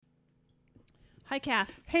Hi,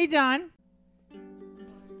 Kath. Hey, Don.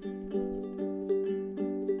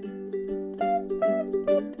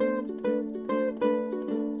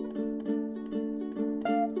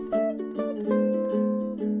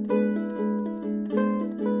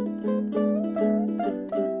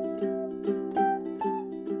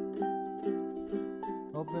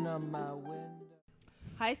 Open up my window.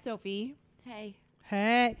 Hi, Sophie. Hey.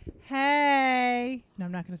 Hey. Hey. No,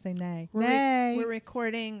 I'm not going to say nay. Nay. We're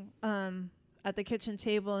recording at the kitchen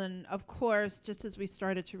table, and of course, just as we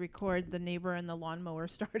started to record, the neighbor and the lawnmower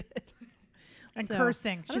started. and So,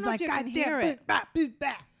 cursing. I don't She's know if like, you God can damn hear it. I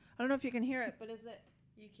don't know if you can hear it, but is it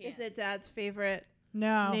You Dad's favorite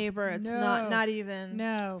No. neighbor? It's No. not even.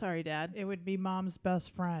 No. Sorry, Dad. It would be mom's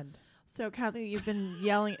best friend. So, Kathy, you've been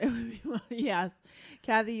yelling. Yes,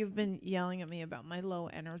 Kathy, you've been yelling at me about my low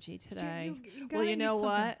energy today. Well, you know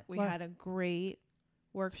what? We had a great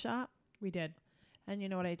workshop. We did. And you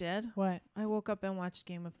know what I did? What? I woke up and watched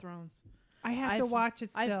Game of Thrones. I have to watch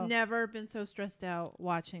it still. I've never been so stressed out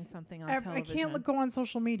watching something on I television. can't go on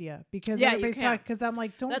social media because Yeah, you everybody's can't. talking. Because I'm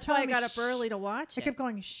like, don't That's tell why I me got up shh. early to watch I it. kept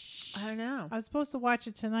going, shh. I don't know. I was supposed to watch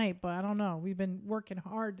it tonight, but I don't know. We've been working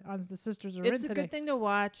hard on the sisters are It's in a today. good thing to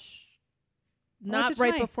watch. Watch Not it right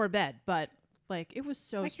tonight. before bed, but like it was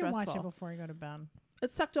so I can stressful. watch it before I go to bed. It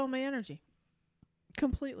sucked all my energy.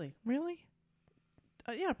 Completely. Really?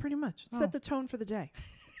 Yeah, pretty much. Oh. Set the tone for the day.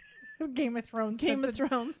 Game of Thrones. Game of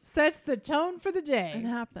Thrones. Sets the tone for the day. It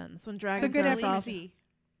happens when It's a dragons good are episode. involved.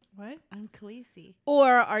 What? I'm Khaleesi. Or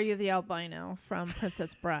are you the albino from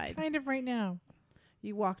Princess Bride? Kind of right now.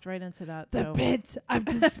 You walked right into that. The so. pit of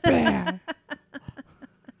despair.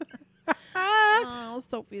 Oh,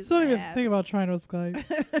 Sophie's Don't even mad. think about trying to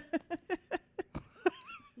Skype.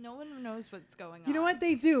 No one knows what's going on. You know what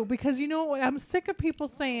they do? Because you know what? I'm sick of people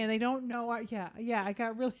saying they don't know. Yeah, I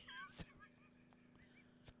got really...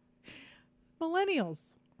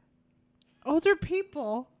 Millennials. Older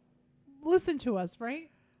people listen to us, right?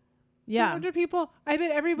 Yeah. Older people. I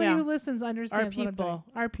bet everybody Yeah. who listens understands what I'm people. doing.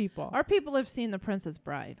 Our people. Our people have seen The Princess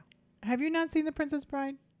Bride Have you not seen The Princess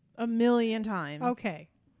Bride? a million times. Okay.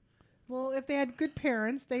 Well, if they had good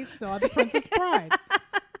parents, they saw The Princess Bride.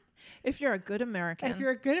 If you're a good American If you're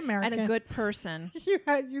a good American, and a good person, you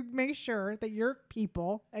make sure that your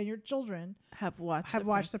people and your children have watched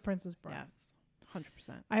The Princess Bride. Yes,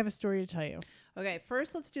 100%. I have a story to tell you. Okay,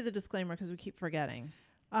 first let's do the disclaimer because we keep forgetting.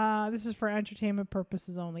 This is for entertainment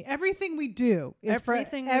purposes only. Everything we do is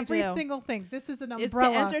Everything for we every do single thing. This is an It's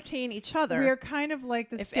umbrella. to entertain each other. We are kind of like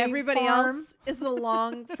the If State everybody Farm. else is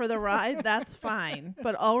along for the ride, that's fine.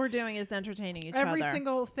 But all we're doing is entertaining each Every other.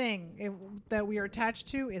 single thing that we are attached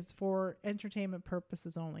to is for entertainment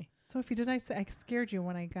purposes only. Sophie, did I say I scared you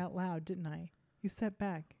when I got loud, didn't I? You sat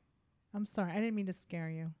back. I'm sorry. I didn't mean to scare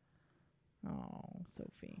you. Oh,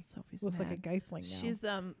 Sophie. Sophie's Looks like a mad. Geifling now. She's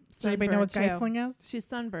Does anybody know what sunburned, too. Geifling is? She's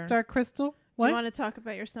sunburned. Dark crystal? Do What? you want to talk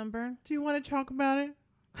about your sunburn? Do you want to talk about it?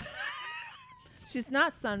 She's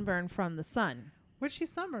not sunburned from the sun. Where's she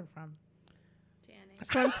sunburned from? Tanning.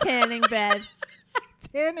 It's from tanning bed.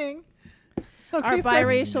 Tanning. Our Okay, so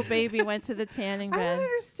biracial baby went to the tanning I bed. don't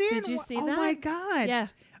understand. Did you see oh that? Oh my god. Yeah.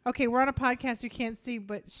 Okay, we're on a podcast you can't see,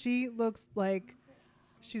 but she looks like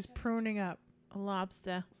she's pruning up. A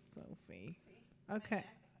lobster. Sophie. Okay.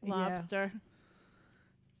 Yeah. Lobster.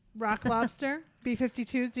 Rock lobster.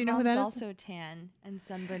 B-52s. Do you know who that is? also tan and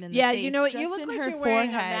sunburned in the Yeah, face. you know what? just You look in like her you're wearing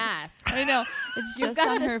a forehead. mask. I know. It's You've just got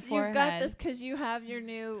on this, her forehead. You've got this because you have your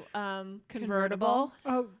new convertible. Convertible.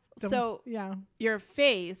 Oh. So yeah. your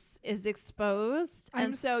face is exposed, I'm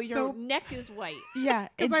and so your so- neck is white. Yeah.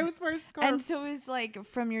 Because I it's- was wearing a scarf. and so it's like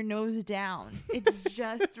from your nose down. It's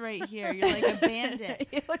just right here. You're like a bandit.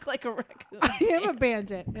 You look like a raccoon. I am a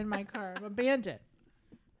bandit in my car. I'm a bandit.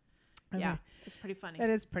 Yeah, Okay. it's pretty funny. That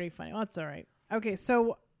is pretty funny. Well, that's all right. Okay,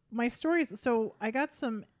 so my stories. So I got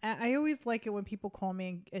some. I always like it when people call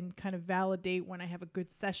me and kind of validate when I have a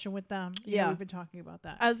good session with them. You know, Yeah. we've been talking about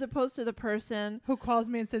that. As opposed to the person, Who calls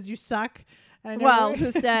me and says you suck? And I never- well,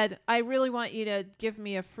 who said, "I really want you to give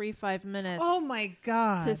me a free 5 minutes Oh my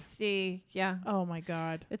god. to see." Yeah, Oh my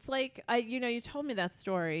god. it's like you told me that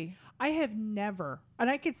story. I have never, and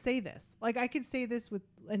I could say this. Like I could say this with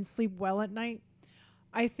and sleep well at night.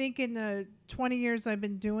 I think in the 20 years I've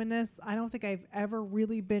been doing this, I don't think I've ever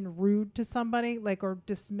really been rude to somebody, like, or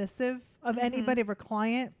dismissive of anybody, of a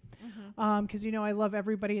client. Because I love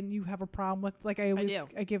everybody, and you have a problem with, like, I always do.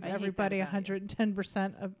 I give I hate that everybody about you.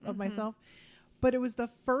 110% of myself. But it was the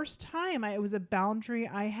first time it was a boundary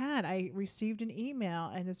I had. I received an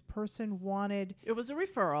email, and this person wanted, It was a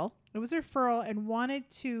referral. it was a referral, and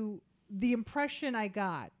wanted to, the impression I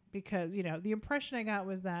got, because, the impression I got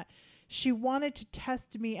was that She wanted to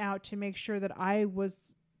test me out to make sure that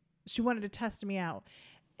she wanted to test me out.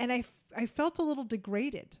 And I felt a little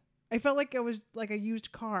degraded. I felt like it was like a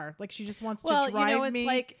used car. Like she just wants to drive me. Well, you know, it's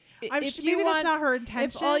like maybe that's not her intention.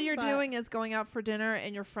 If all you're doing is going out for dinner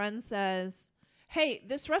and your friend says, hey,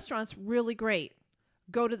 this restaurant's really great,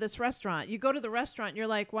 go to this restaurant. You go to the restaurant, you're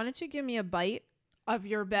like, why don't you give me a bite of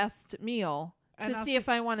your best meal to see if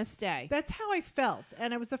I want to stay? That's how I felt.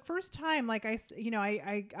 And it was the first time, like I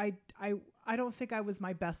don't think I was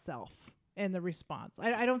my best self in the response.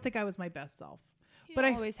 I don't think I was my best self. You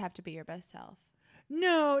don't always have to be your best self.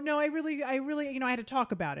 No, I really, I had to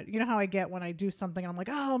talk about it. You know how I get when I do something and I'm like,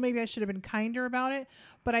 oh, maybe I should have been kinder about it.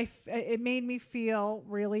 But it made me feel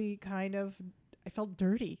really kind of, I felt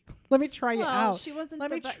dirty. Let me try you out. She wasn't, let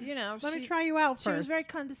me try you out first. She was very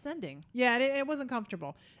condescending. Yeah, it wasn't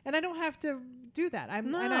comfortable. And I don't have to do that.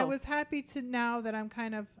 And I was happy to now that I'm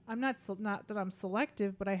not that I'm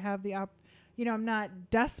selective, but I have the I'm not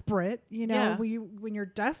desperate. When you're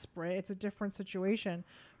desperate, it's a different situation.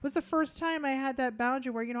 It was the first time I had that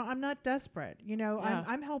boundary where, I'm not desperate.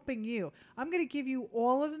 I'm helping you. I'm going to give you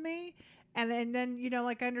all of me. And then,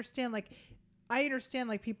 I understand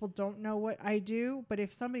like people don't know what I do, but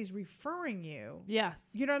if somebody's referring you, yes,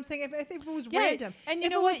 you know what I'm saying? If it was random, and you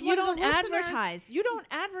know what, you don't advertise. You don't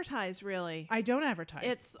advertise really. I don't advertise.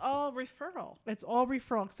 It's all referral.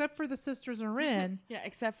 Except for the Sisters Are In. Yeah,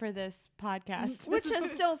 except for this podcast, which is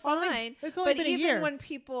still fine. It's only been a year. Even when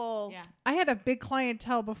people, I had a big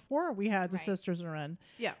clientele before we had the Sisters Are In.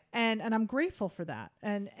 Yeah, and I'm grateful for that.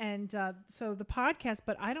 And so the podcast,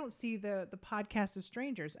 but I don't see the podcast as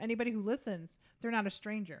strangers. Anybody who listens, they're not a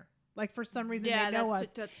stranger. Like for some reason they know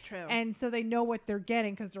us. That's true. And so they know what they're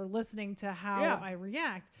getting because they're listening to how I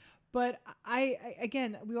react. But I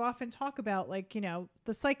again, we often talk about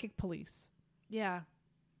the psychic police. Yeah.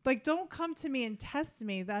 Like, don't come to me and test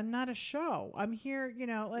me. I'm not a show. I'm here,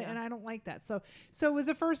 and I don't like that. So it was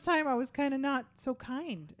the first time I was kind of not so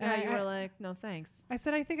kind. And you were like, no, thanks. I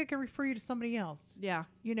said, I think I can refer you to somebody else. Yeah.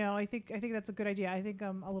 I think that's a good idea. I think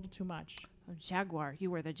I'm a little too much. Jaguar. You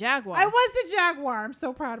were the Jaguar. I was the Jaguar. I'm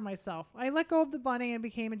so proud of myself. I let go of the bunny and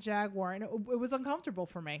became a Jaguar, and it was uncomfortable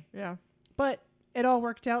for me. Yeah. But it all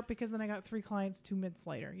worked out because then I got 3 clients 2 minutes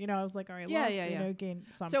later. I was like, all right, gain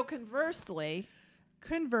some. So conversely,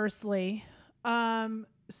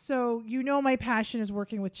 so my passion is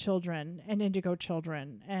working with children and indigo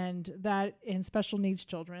children, and that in special needs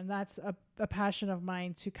children. That's a passion of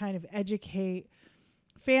mine, to kind of educate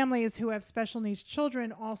families who have special needs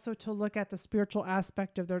children also to look at the spiritual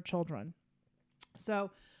aspect of their children.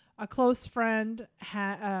 So a close friend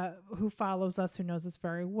who follows us, who knows us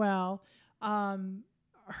very well,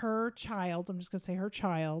 her child, I'm just going to say her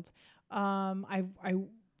child, I've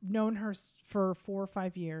known her for 4 or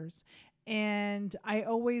 5 years, and I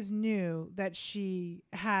always knew that she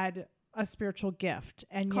had a spiritual gift.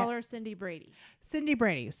 And call her Cindy Brady. Cindy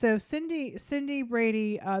Brady. So Cindy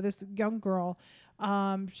Brady, this young girl,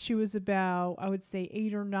 she was about, I would say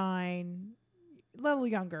 8 or 9, a little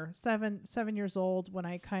younger, 7 years old, when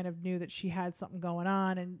I kind of knew that she had something going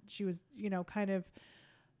on, and she was, kind of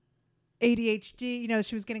ADHD,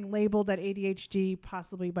 she was getting labeled at ADHD,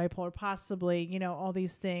 possibly bipolar, possibly, all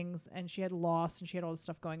these things. And she had loss and she had all this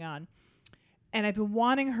stuff going on. And I've been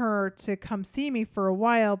wanting her to come see me for a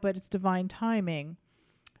while, but it's divine timing.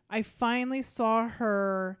 I finally saw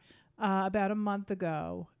her about a month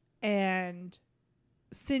ago, and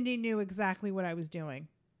Cindy knew exactly what I was doing.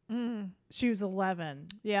 She was 11.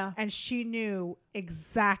 Yeah. And she knew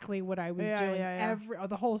exactly what I was doing.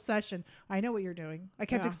 The whole session. I know what you're doing. I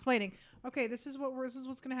kept explaining, okay, this is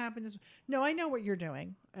what's going to happen. No, I know what you're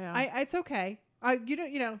doing. Yeah. It's okay.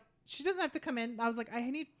 She doesn't have to come in. I was like, I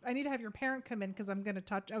need to have your parent come in because I was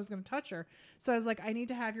going to touch her. So I was like, I need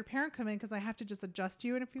to have your parent come in because I have to just adjust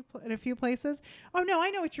you in a few places. Oh no, I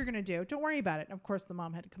know what you're going to do. Don't worry about it. Of course the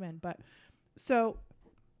mom had to come in, but so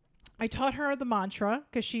I taught her the mantra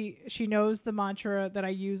because she knows the mantra that I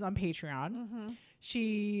use on Patreon. Mm-hmm.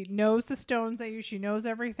 She knows the stones I use. She knows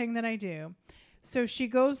everything that I do. So she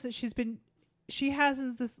goes, Cindy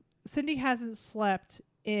hasn't slept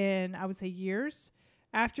in, I would say, years.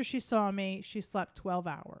 After she saw me, she slept 12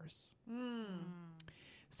 hours.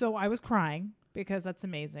 So I was crying because that's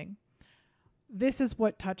amazing. This is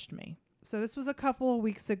what touched me. So this was a couple of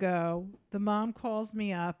weeks ago. The mom calls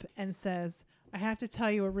me up and says, I have to tell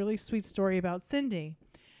you a really sweet story about Cindy.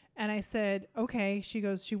 And I said, okay. She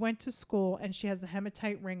goes, she went to school and she has the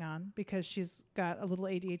hematite ring on because she's got a little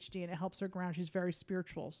ADHD and it helps her ground. She's very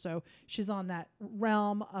spiritual. So she's on that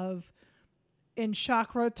realm of, in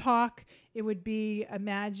chakra talk, it would be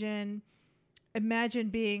imagine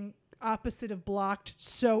being opposite of blocked,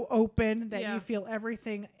 so open that Yeah. you feel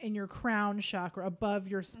everything in your crown chakra above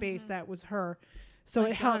your space. Mhm. That was her. So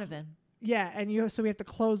Like it helped. Donovan. Yeah, and so we have to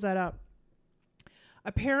close that up.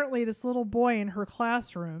 Apparently, this little boy in her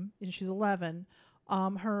classroom, and she's 11.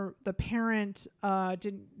 The parent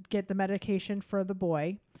didn't get the medication for the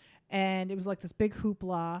boy, and it was like this big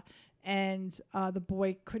hoopla, and the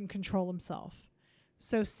boy couldn't control himself.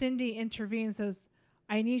 So Cindy intervenes, says,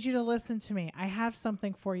 "I need you to listen to me. I have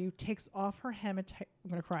something for you." Takes off her hematite. I'm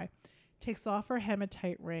gonna cry. Takes off her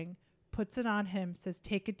hematite ring, puts it on him, says,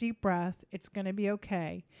 "Take a deep breath. It's gonna be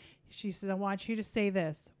okay." She says, "I want you to say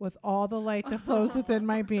this with all the light that flows within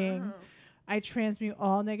my being. I transmute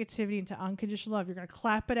all negativity into unconditional love." You're going to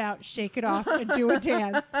clap it out, shake it off, and do a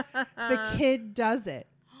dance. The kid does it.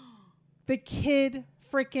 The kid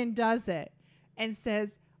freaking does it and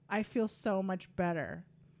says, "I feel so much better."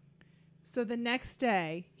 So the next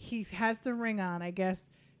day, he has the ring on, I guess,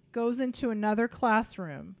 goes into another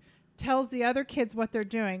classroom, tells the other kids what they're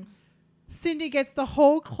doing. Cindy gets the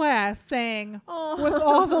whole class saying, Oh. "With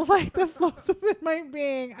all the light that flows within my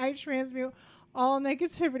being, I transmute all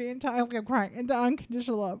negativity into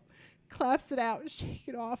unconditional love." Claps it out, shake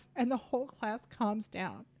it off, and the whole class calms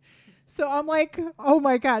down. So I'm like, oh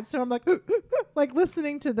my God. So I'm like, like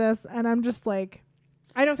listening to this, and I'm just like,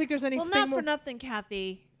 I don't think there's anything Well, not more. for nothing,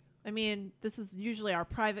 Kathy. I mean, this is usually our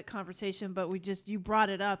private conversation, but you brought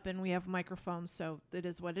it up and we have microphones, so it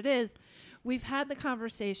is what it is. We've had the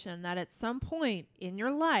conversation that at some point in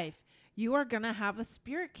your life, you are going to have a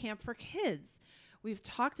spirit camp for kids. We've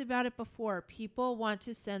talked about it before. People want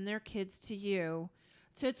to send their kids to you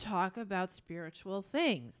to talk about spiritual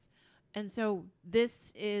things. And so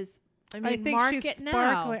this is, I mean, think mark she's it now.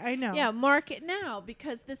 sparkling. I know. Yeah, mark it now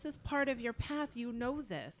because this is part of your path. You know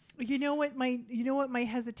this. You know what my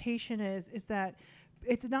hesitation is that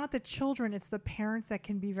it's not the children, it's the parents that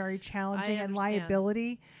can be very challenging and understand.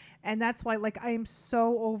 liability. And that's why, like, I am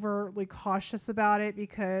so overly cautious about it,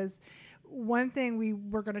 because one thing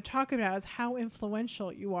we're going to talk about is how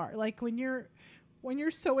influential you are. Like, when you're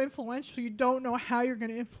so influential, you don't know how you're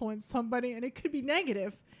going to influence somebody, and it could be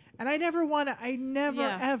negative. And I never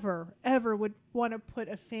Yeah. ever would want to put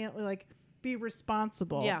a family, like, be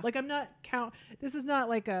responsible. Yeah. Like, I'm not this is not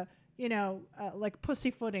like a, like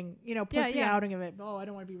pussyfooting, Yeah, pussy yeah. outing of it. Oh, I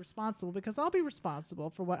don't want to be responsible, because I'll be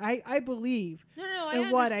responsible for what I believe No, I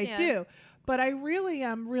and what I understand. do. But I really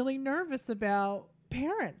am really nervous about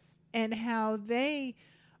parents and how they,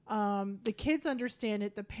 the kids understand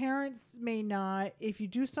it. The parents may not. If you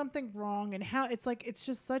do something wrong, and how it's like, it's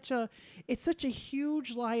such a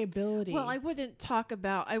huge liability. Well, I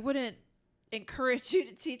wouldn't encourage you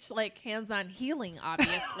to teach like hands-on healing,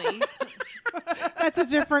 obviously. That's a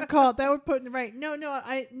different call. That would put right. No,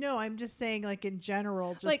 I'm just saying, like, in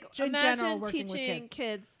general, just like in general, imagine working with teaching kids.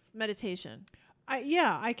 kids meditation.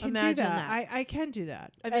 I can do Imagine that. that. I can do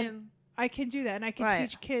that. I And mean, I can do that, and I can Right.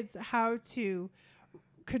 teach kids how to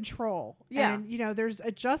control. Yeah. And there's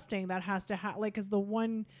adjusting that has to happen. Like, because the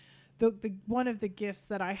one of the gifts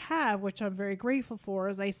that I have, which I'm very grateful for,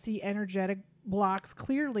 is I see energetic blocks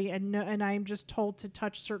clearly, and I'm just told to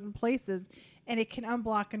touch certain places, and it can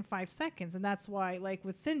unblock in 5 seconds. And that's why, like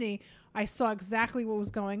with Cindy, I saw exactly what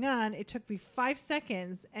was going on. It took me 5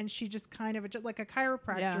 seconds, and she just kind of like a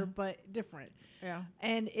chiropractor, Yeah. but different. yeah.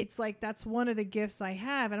 And it's like, that's one of the gifts I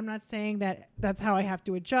have. And I'm not saying that that's how I have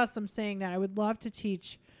to adjust. I'm saying that I would love to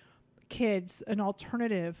teach kids an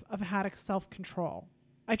alternative of how to self-control.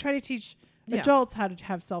 I try to teach Yeah. adults how to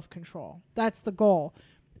have self-control. That's the goal,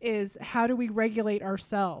 is how do we regulate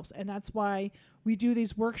ourselves? And that's why we do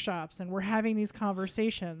these workshops and we're having these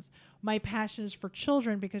conversations. My passion is for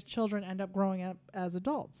children, because children end up growing up as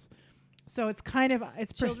adults. So it's kind of,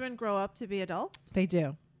 Children grow up to be adults. they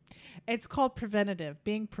do. It's called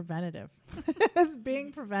being preventative. It's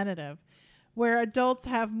being preventative, where adults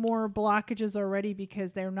have more blockages already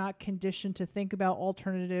because they're not conditioned to think about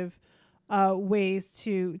alternative ways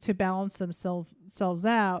to balance themselves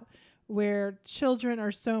out, where children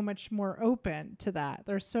are so much more open to that.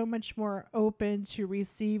 They're so much more open to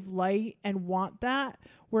receive light and want that,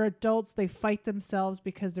 where adults, they fight themselves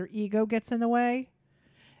because their ego gets in the way.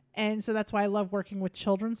 And so that's why I love working with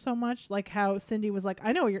children so much. Like how Cindy was like,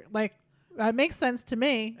 I know you're like, that makes sense to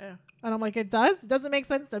me. Yeah. And I'm like, it doesn't make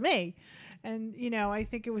sense to me. And, I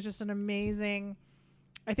think it was just an amazing,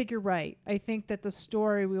 I think you're right. I think that the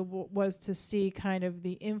story was to see kind of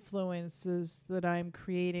the influences that I'm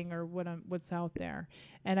creating, or what's out there.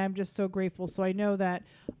 And I'm just so grateful. So I know that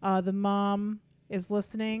the mom is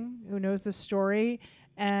listening, who knows the story.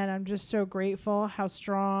 And I'm just so grateful how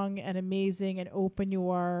strong and amazing and open you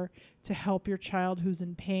are to help your child who's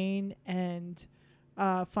in pain, and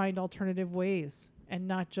find alternative ways and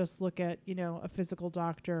not just look at, a physical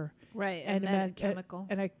doctor Right. and chemical.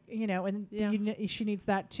 and Yeah. she needs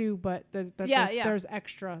that too, but Yeah, there's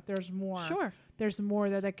extra, there's more. Sure. There's more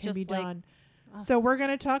that can Just be like done. us. So we're going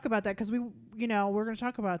to talk about that because we're going to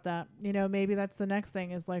talk about that. Maybe that's the next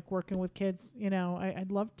thing is like working with kids.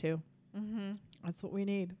 I'd love to. Mm-hmm. That's what we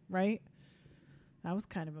need, right? That was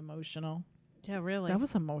kind of emotional. Yeah, really. That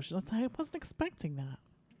was emotional. I wasn't expecting that.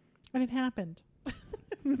 And it happened.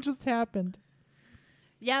 It just happened.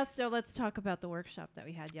 Yeah, so let's talk about the workshop that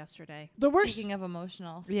we had yesterday. The worst. Speaking of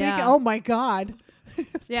emotional. Yeah. Oh my God.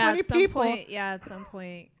 It's Yeah, 20 at some people. point. Yeah, at some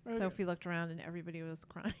point, Okay. Sophie looked around and everybody was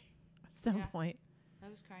crying. At some Yeah. point. I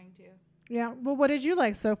was crying too. Yeah. Well, what did you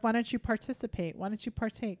like, Soph? Why don't you participate? Why don't you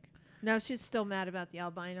partake? No, she's still mad about the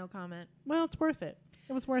albino comment. Well, it's worth it.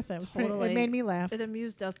 It was worth it. It was pretty, Totally. it made me laugh It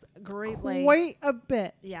amused us greatly. quite a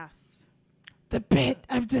bit. Yes. The pit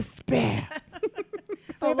of despair.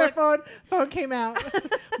 So So the phone came out.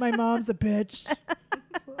 My mom's a bitch.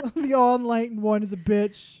 The all-enlightened one is a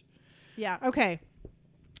bitch. Yeah. Okay.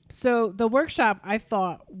 So the workshop I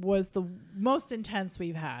thought was the most intense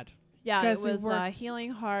we've had. Yeah, it Guys, we was worked-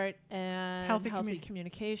 healing heart and Healthy healthy, communi-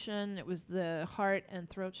 communication. It was the heart and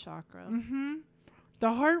throat chakra. Mm-hmm.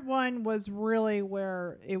 The heart one was really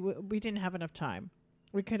where we didn't have enough time.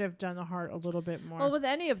 We could have done the heart a little bit more. Well, with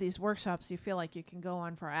any of these workshops, you feel like you can go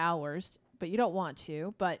on for hours, but you don't want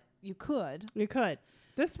to, but you could. You could.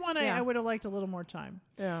 This one Yeah. I would have liked a little more time.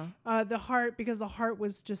 Yeah. The heart, because the heart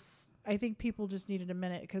was just, I think people just needed a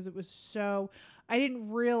minute because it was so, I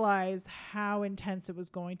didn't realize how intense it was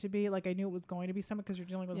going to be. Like I knew it was going to be something because you're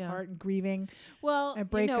dealing with Yeah. heart and grieving. Well, And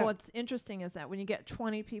break up. what's interesting is that when you get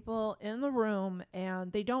 20 people in the room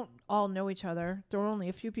and they don't all know each other, there were only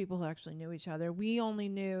a few people who actually knew each other. We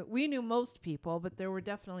knew most people, but there were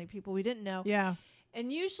definitely people we didn't know. Yeah.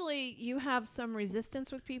 And usually you have some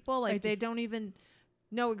resistance with people. I Like do. they don't even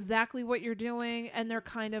know exactly what you're doing and they're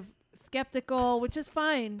kind of skeptical, which is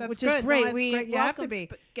fine, That's which good. is No, great. that's We great. You have to welcome be.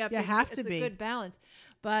 skeptics. have to It's be. a good balance.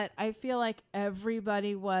 But I feel like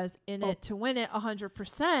everybody was in it to win it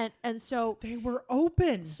 100%. And so They were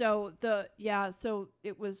open. so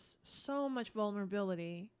it was so much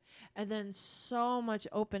vulnerability and then so much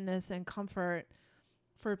openness and comfort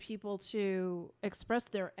for people to express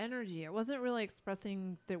their energy. It wasn't really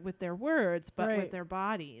expressing with their words, but Right. with their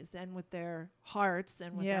bodies and with their hearts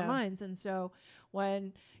and with Yeah. their minds. And so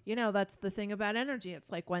when, that's the thing about energy.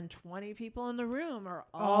 It's like when 20 people in the room are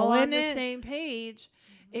all in on the it. same page,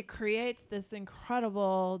 it creates this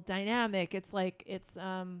incredible dynamic. It's like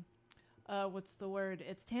what's the word?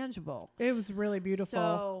 It's tangible. It was really beautiful.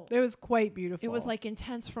 So it was quite beautiful. it was like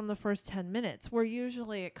intense from the first 10 minutes, where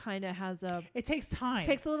usually it kind of has it takes time.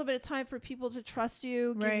 takes a little bit of time for people to trust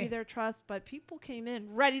you, give you Right. their trust, but people came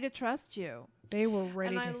in ready to trust you. They were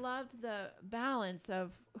ready And I to. loved the balance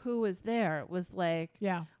of who was there. It was like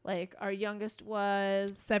our youngest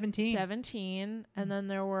was 17. 17, and then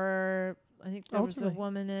there were, I think there was a Ultimately.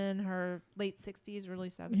 woman in her late 60s, early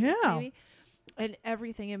 70s, Yeah. maybe. And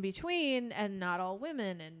everything in between, and not all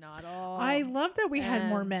women, and not all I love that we had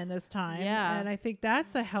more and- men this time. yeah. And I think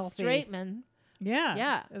that's a healthy. straight men. Yeah.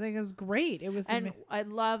 Yeah. I think it was great. It was. And I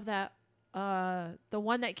love that the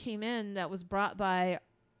one that came in that was brought by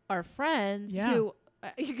our friends, Yeah. who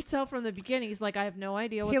you could tell from the beginning, he's like, I have no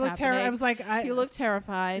idea what's he looked happening. terrible. I was like, He looked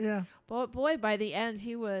terrified. Yeah. But boy, by the end,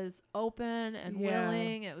 he was open and Yeah.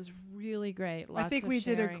 willing. It was really great. Lots I think of we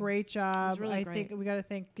did a sharing. great job. really I great. think we got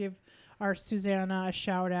to give our Susanna a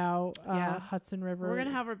shout out. Yeah. Hudson River. We're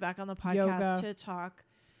gonna have her back on the podcast Yoga. to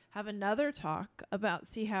have another talk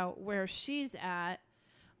about where she's at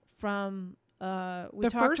from. We The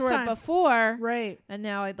talked first to her time. before, right. and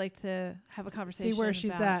now I'd like to have a conversation. See where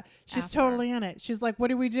she's about at. She's after. totally in it. She's like,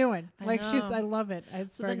 "What are we doing?" I Like she's. know. I love it.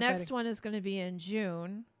 It's So very the next exciting. one is going to be in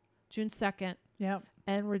June 2nd, Yep.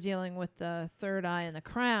 and we're dealing with the third eye and the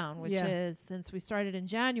crown, which Yeah. is, since we started in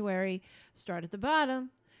January, start at the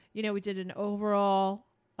bottom. We did an overall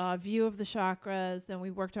view of the chakras, then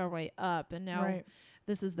we worked our way up, and now Right.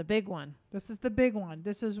 this is the big one. This is the big one.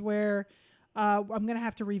 This is where I'm gonna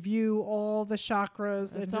have to review all the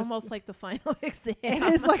chakras. It's and almost like the final exam.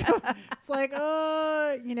 it's like it's like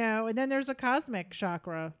and then there's a cosmic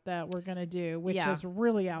chakra that we're gonna do, which Yeah. is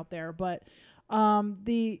really out there. But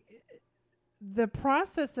the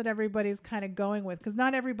process that everybody's kind of going with, because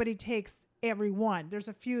not everybody takes every one. There's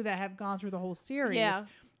a few that have gone through the whole series. Yeah.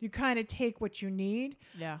 You kind of take what you need.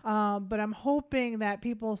 Yeah. But I'm hoping that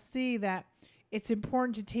people see that it's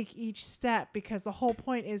important to take each step, because the whole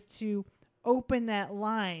point is to open that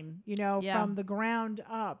line, Yeah. from the ground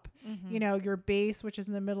up, Mhm. your base, which is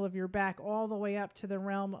in the middle of your back, all the way up to the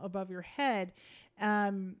realm above your head.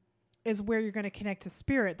 is where you're going to connect to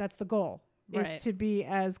spirit. That's the goal, Right. is to be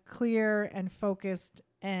as clear and focused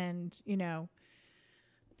and,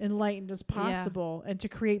 enlightened as possible, and to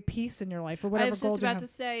create peace in your life or I whatever was goal just you about have. to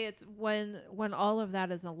say, it's when all of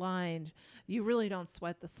that is aligned, you really don't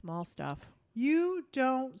sweat the small stuff. You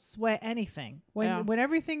don't sweat anything. When Yeah. when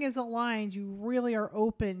everything is aligned, you really are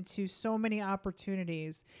open to so many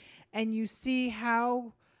opportunities, and you see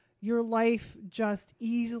how your life just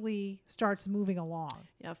easily starts moving along.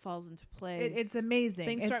 Yeah, it falls into place. It's amazing.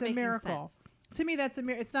 Things It's start a making miracle. sense. To me, that's a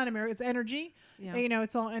miracle. It's not a miracle. It's energy. Yeah.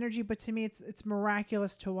 It's all energy. But to me, it's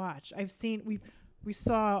miraculous to watch. I've seen we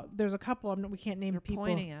saw there's a couple. We can't name You're people.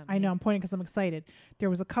 pointing at I me. know I'm pointing because I'm excited. There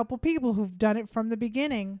was a couple people who've done it from the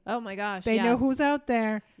beginning. Oh my gosh. They know yes. who's out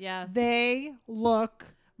there. Yes. They look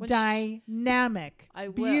When dynamic, I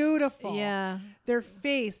will. beautiful. Yeah. Their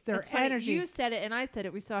face, their It's funny, energy. You said it and I said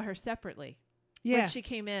it. We saw her separately. Yeah, When she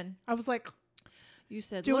came in. I was like, You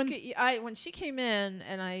said, Doing- "Look at you." When she came in,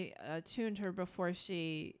 and I tuned her before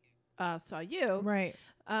she saw you. right.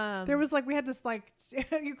 Um, There was like we had this like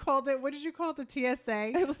you called it. What did you call it? The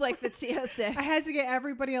TSA. It was like the TSA. I had to get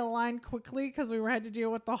everybody aligned quickly because had to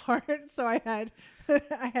deal with the heart. So I had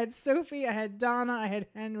I had Sophie, I had Donna, I had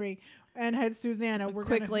Henry, and I had Susanna. We're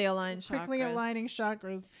quickly aligned quickly chakras. aligning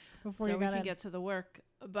chakras before so you we got can in. get to the work.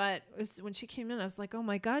 But when she came in, I was like, "Oh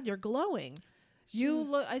my God, you're glowing." She was-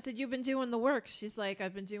 Look. I said, "You've been doing the work." She's like,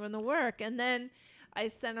 "I've been doing the work." And then I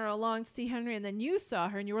sent her along to see Henry, and then you saw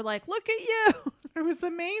her, and you were like, "Look at you." It was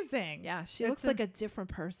amazing. Yeah, she It's looks like a different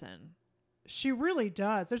person. She really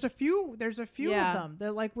does. There's a few Yeah. of them.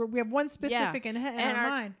 They're like we have one specific in And our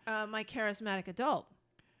mind. My charismatic adult,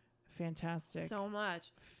 Fantastic. so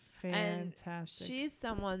much. Fantastic. She's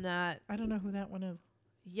someone that, I don't know who that one is.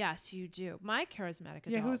 yes, you do. My charismatic adult.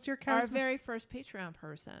 Yeah, who's your Our charismatic? very first Patreon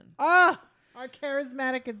person. Our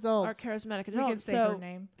charismatic adults. Our charismatic We adult. can say her So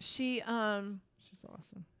name. she She's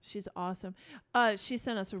awesome. she's awesome. She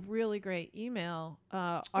sent us a really great email.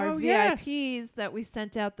 Our Oh, yeah. VIPs that we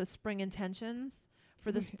sent out the spring intentions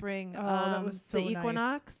for the spring. Oh, that was so the nice.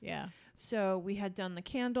 equinox. Yeah. So we had done the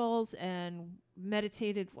candles and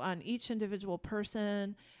meditated on each individual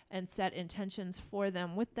person and set intentions for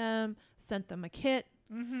them with them, sent them a kit,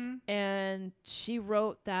 Mm-hmm. and she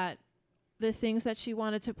wrote that the things that she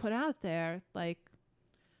wanted to put out there, like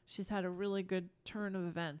she's had a really good turn of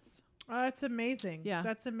events. Oh, that's amazing. Yeah.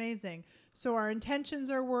 That's amazing. So our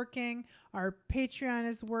intentions are working. Our Patreon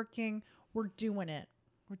is working. We're doing it.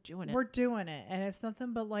 We're doing it. We're doing it. And it's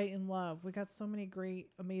nothing but light and love. We got so many great,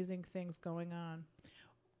 amazing things going on.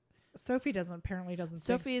 Sophie apparently doesn't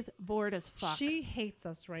think Sophie's bored as fuck. She hates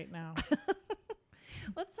us right now.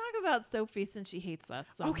 Let's talk about Sophie since she hates us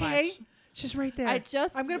so Okay. much. She's right there.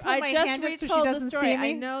 I'm gonna put I my just hand up so she retold the doesn't story. see I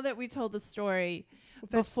me. know that we told the story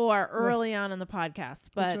That's- before early on in the podcast,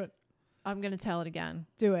 but Which one? I'm going to tell it again.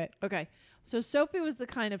 Do it. Okay. So Sophie was the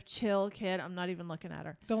kind of chill kid. I'm not even looking at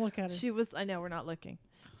her. Don't look at her. She was, I know we're not looking.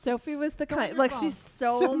 Sophie was the Go kind, on like your she's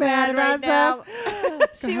phone. so mad right now. Go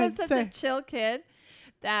She ahead, was such say. a chill kid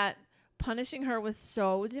that punishing her was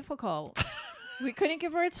so difficult. We couldn't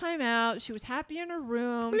give her a timeout. She was happy in her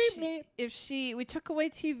room. Bleep, bleep. We took away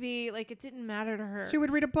TV, like it didn't matter to her. She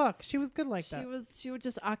would read a book. She was good like that. She would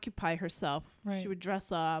just occupy herself. Right. She would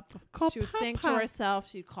dress up. Call She would sing to Papa. herself.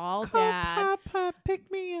 She'd call Call dad. Papa, pick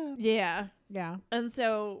me up. Yeah. Yeah. And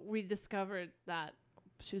so we discovered that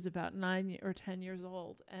she was about 9 or 10 years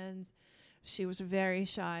old, and she was very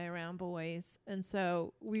shy around boys. And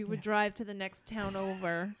so we would Yeah. drive to the next town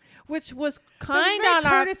over, which was That was kind very on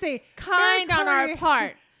our courtesy. kind on our courteous.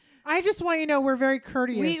 part. I just want you to know we're very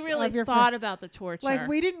courteous. We really of your thought about the torture. like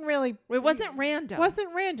we didn't really. it wasn't random.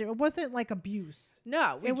 Wasn't random. It wasn't like abuse.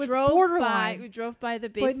 No, we it was drove by. borderline, We drove by the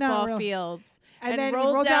but not baseball really. fields And, and then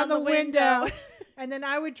rolled roll down the window. And then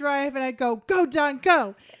I would drive and I'd go, "Go, Don,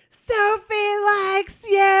 go." Sophie likes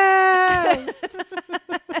you.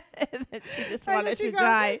 and then she just And then wanted she'd to go,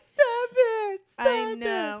 die. Stop it. Stop I it.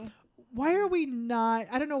 know. Why are we not?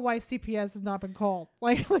 I don't know why CPS has not been called.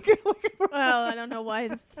 Like Well, I don't know why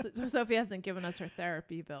Sophie hasn't given us her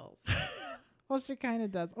therapy bills. well, she kind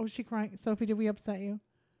of does. Oh, is she crying? Sophie, did we upset you?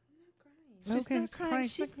 She's Okay, not she's crying. crying.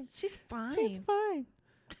 She's fine. She's fine.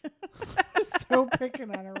 So picking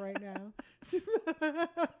on her right now.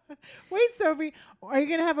 Wait, Sophie, are you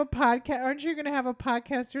gonna have a podcast? Aren't you gonna have a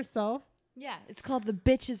podcast yourself? Yeah, it's called The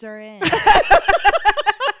Bitches Are In.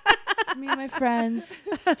 Me and my friends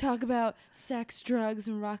talk about sex, drugs,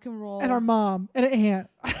 and rock and roll. And our mom and an aunt.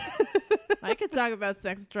 I could talk about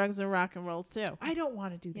sex, drugs, and rock and roll too. I don't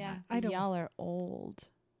want to do that. yeah, I don't. y'all are old.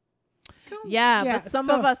 Yeah, Yeah, but some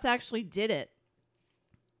so- of us actually did it.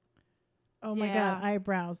 Oh my Yeah. God,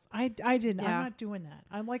 eyebrows. I didn't. Yeah. I'm not doing that.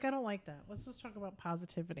 I'm like, I don't like that. Let's just talk about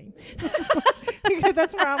positivity.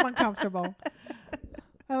 That's where I'm uncomfortable.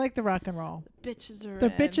 I like the rock and roll. Bitches are The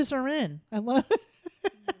in. bitches are in. I love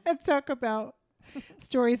and talk about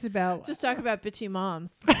stories about Just talk about bitchy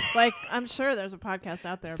moms. Like, I'm sure there's a podcast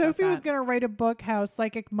out there. Sophie about was that. going to write a book, How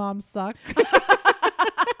Psychic Moms Suck.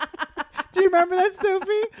 Do you remember that,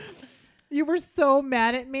 Sophie? You were so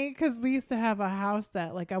mad at me because we used to have a house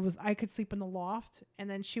that like I could sleep in the loft, and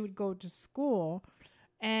then she would go to school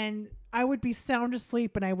and I would be sound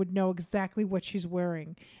asleep and I would know exactly what she's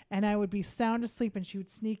wearing. And I would be sound asleep and she would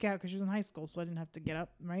sneak out because she was in high school, so I didn't have to get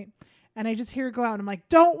up, right? And I just hear her go out and I'm like,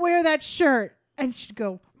 don't wear that shirt. And she'd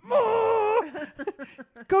go,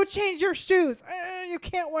 go change your shoes. You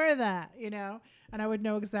can't wear that, you know? And I would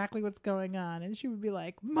know exactly what's going on. And she would be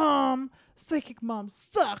like, Mom, psychic moms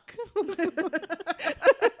suck.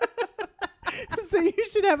 So you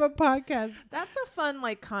should have a podcast. That's a fun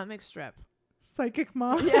like comic strip. Psychic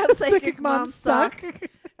mom. Yeah, Psychic moms suck.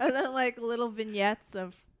 And then like little vignettes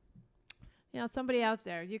of, somebody out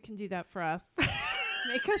there, you can do that for us.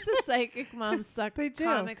 Make us a psychic mom suck They do.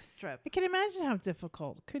 comic strip. I can imagine how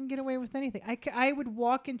difficult. Couldn't get away with anything. I would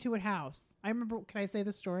walk into a house. I remember, can I say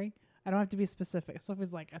the story? I don't have to be specific.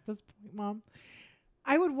 Sophie's like, at this point, Mom,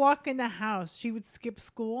 I would walk in the house. She would skip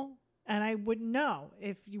school and I wouldn't know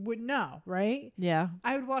if you wouldn't know, right? Yeah.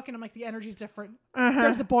 I would walk in. I'm like, the energy's different. Uh-huh.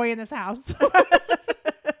 There's a boy in this house. Look at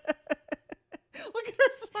her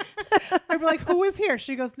smile. I'd be like, who was here?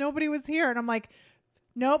 She goes, nobody was here. And I'm like,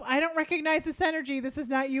 nope, I don't recognize this energy. This is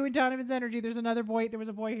not you and Donovan's energy. There's another boy. There was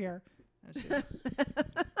a boy here. And she was,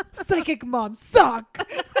 psychic moms suck.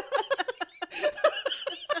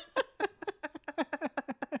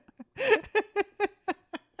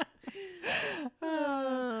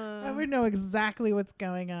 I would know exactly what's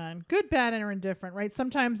going on. Good, bad, or indifferent, right?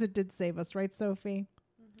 Sometimes it did save us, right, Sophie?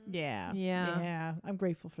 Yeah. Yeah. Yeah. I'm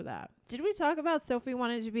grateful for that. Did we talk about Sophie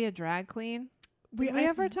wanted to be a drag queen? Did we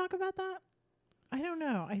ever talk about that? I don't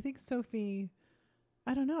know. I think Sophie.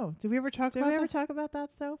 I don't know. Did we ever talk Did about we ever that? talk about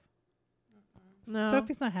that, Soph? No.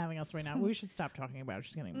 Sophie's not having us right now. We should stop talking about it.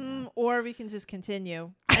 She's getting Or we can just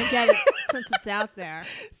continue and get it since it's out there.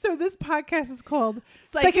 So this podcast is called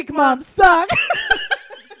Psychic Psychic Moms Moms Suck.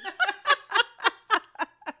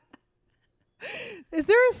 Is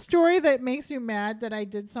there a story that makes you mad that I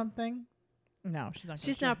did something? No, she's not.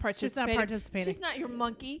 She's gonna not share. participating. She's not participating. She's not your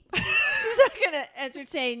monkey. She's not going to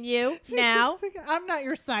entertain you now. I'm not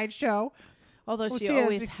your sideshow. Although Well, she she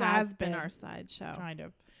always has has been been. our sideshow. Kind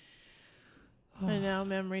of. I know,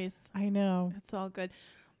 memories. I know. It's all good.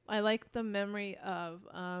 I like the memory of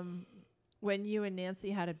when you and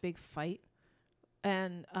Nancy had a big fight.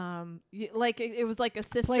 And it was like a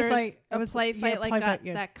sisters fight. It a was- play yeah, fight play like fight,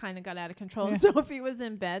 yeah. that kind of got out of control. Yeah. And Sophie was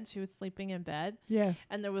in bed. She was sleeping in bed. Yeah.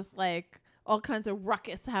 And there was like all kinds of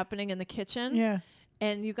ruckus happening in the kitchen. Yeah.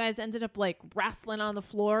 And you guys ended up like wrestling on the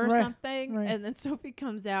floor or Right, something. right. And then Sophie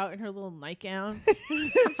comes out in her little nightgown.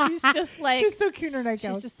 She's just like, She's so cute in her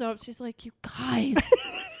nightgown. she's just so, she's like, you guys,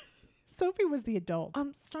 Sophie was the adult.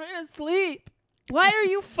 I'm trying to sleep. Why are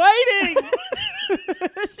you fighting?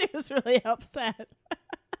 She was really upset.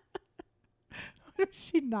 Why is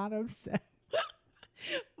she not upset?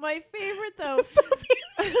 My favorite though,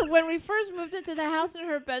 when we first moved into the house and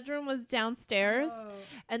her bedroom was downstairs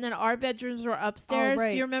and then our bedrooms were upstairs.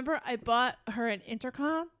 right. Do you remember I bought her an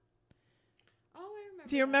intercom? Oh, I remember.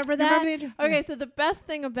 Do you remember You that? remember the Okay, yeah. so the best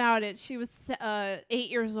thing about it, she was 8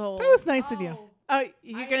 years old. That was nice of you. Oh,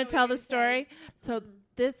 you're going to tell the story? So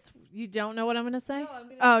this, you don't know what I'm going to say?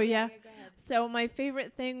 Oh, yeah. So my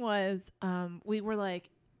favorite thing was we were like,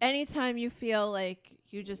 anytime you feel like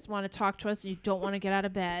you just want to talk to us and you don't want to get out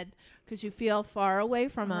of bed because you feel far away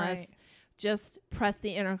from Right. us, just press the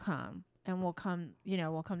intercom and we'll come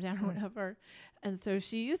down or whatever. And so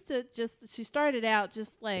she started out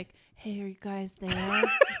just like, hey, are you guys there?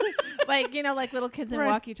 Like, like little kids in Right,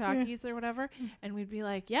 walkie-talkies or whatever. And we'd be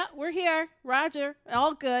like, yeah, we're here. Roger.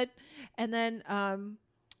 All good. And then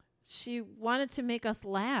she wanted to make us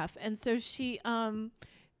laugh. And so she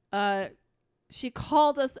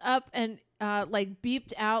called us up and like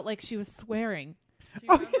beeped out like she was swearing.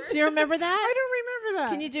 Do you remember that? I don't remember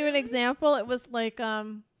that. Can you do an example? It was like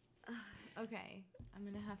Okay, I'm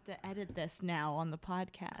gonna have to edit this now on the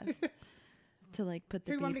podcast to like put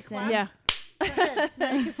the Do you want me beeps to clap? in. yeah. Go ahead.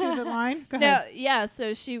 Now you can see the line. Go No, ahead. yeah,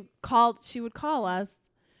 so she would call us.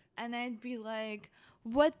 And I'd be like,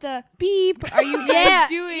 "What the beep are you guys Yeah,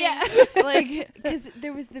 doing?" yeah. Like, because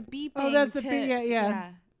there was the beeping. Oh, that's the to- beep,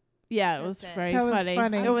 yeah. Yeah, it That's was it. very That was funny.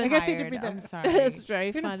 funny. It was I guess you did Tired, be I'm that. sorry. it's very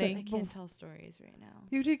You didn't say- funny. I can't tell stories right now.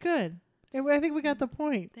 You did good. I think we got the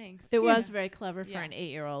point. Thanks. It Yeah. was very clever for Yeah. an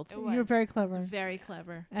 8-year-old. It You were was. very It was clever. very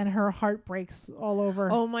clever. And her heart breaks all over.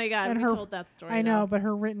 Oh my God, And we her- told that story. I know, now. but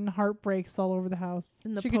her written heart breaks all over the house.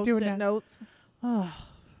 In the she could do it post-it now. notes. Oh,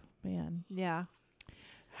 man. Yeah.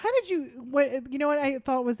 How did you? What you know? What I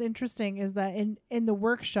thought was interesting is that in the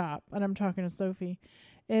workshop, and I'm talking to Sophie,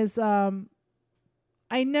 is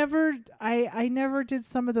I never did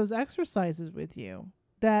some of those exercises with you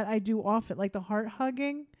that I do often, like the heart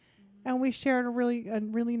hugging, and we shared a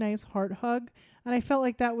really nice heart hug, and I felt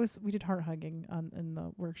like we did heart hugging in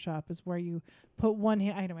the workshop is where you put one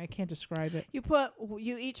hand. I know I can't describe it.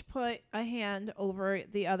 You each put a hand over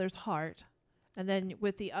the other's heart, and then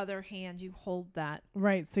with the other hand you hold that.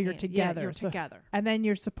 Right, so you're hand. together. Yeah, you're So- together. and then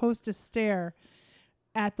you're supposed to stare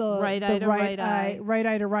at the Right eye to right eye. right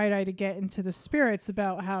eye to right eye to get into the spirits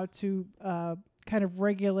about how to kind of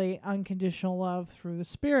regulate unconditional love through the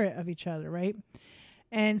spirit of each other, right?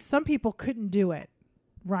 And some people couldn't do it.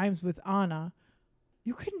 Rhymes with Anna.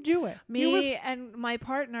 You couldn't do it. You were- Me and my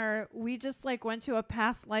partner, we just like went to a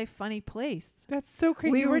past life funny place. that's so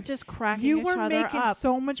crazy. We You were just cracking you each were other making up.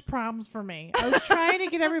 so much problems for me. I was trying to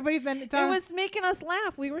get everybody then. It was making us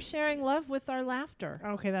laugh. We were sharing love with our laughter.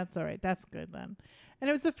 Okay, that's all right. That's good then. And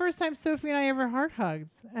it was the first time Sophie and I ever heart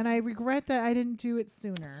hugged, and I regret that I didn't do it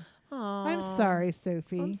sooner. I'm Aw. sorry,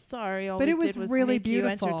 Sophie. I'm sorry. All But we it was did was really make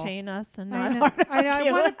beautiful. you entertain us and I not know. hard I know. I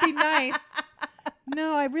argue. want to be nice.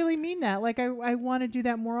 No, I really mean that. Like, I want to do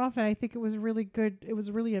that more often. I think it was really good. It was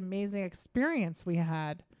a really amazing experience we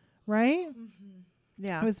had, right?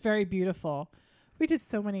 Yeah. It was very beautiful. We did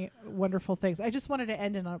so many wonderful things. I just wanted to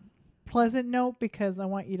end in a pleasant note because I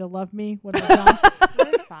want you to love me when I'm done.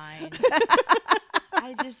 We're fine.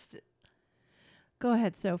 I just Go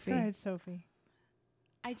ahead, Sophie. Go ahead, Sophie.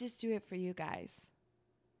 do it for you guys.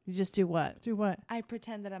 You just do what? Do what? I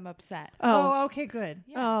pretend that I'm upset. Oh, okay, good.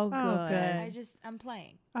 Oh, good. good. I'm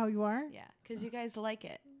playing. Oh, you are? Yeah, because you guys like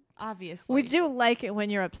it, obviously. We do like it when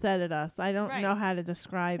you're upset at us. I don't Right. know how to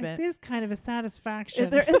describe It it. is kind of a satisfaction.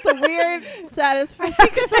 It's a weird satisfaction.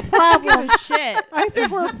 It's a problem. Shit. I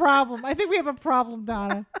think we're a problem. I think we have a problem,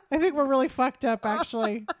 Donna. I think we're really fucked up,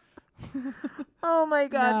 actually. Oh my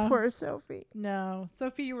God, No. poor Sophie. No,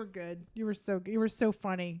 Sophie, you were good. You were so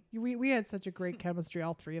funny. We had such a great chemistry,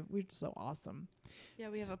 all three of. We were so awesome. Yeah,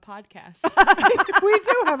 we have a podcast. We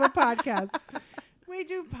do have a podcast. We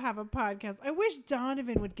do have a podcast. I wish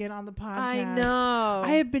Donovan would get on the podcast. I know.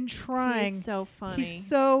 I have been trying. He's so funny. He's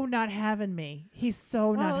so not having me. He's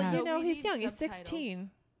so not well, having. you know, We he's need young. He's subtitles. 16.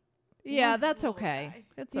 Yeah, that's Little okay. guy.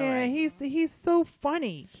 It's Yeah, alright. he's so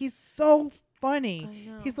funny. He's so funny. I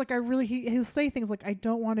know. He's like, he'll say things like, I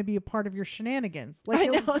don't want to be a part of your shenanigans. Like I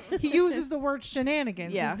he'll- know. he uses the word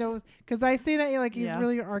shenanigans. Yeah. He knows, because I say that like he's Yeah.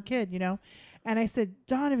 really our kid, you know. And I said,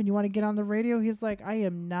 Donovan, you want to get on the radio? He's like, I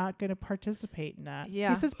am not going to participate in that. Yeah.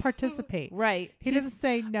 He says participate. Right. He doesn't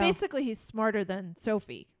say no. Basically, he's smarter than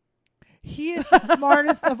Sophie. He is the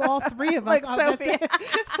smartest of all three of us. Like Oh,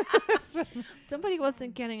 that's Sophie. it. Somebody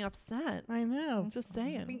wasn't getting upset. I know. I'm just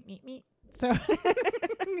saying. So,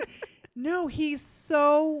 no,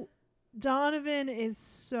 Donovan is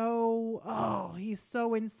he's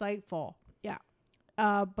so insightful. Yeah.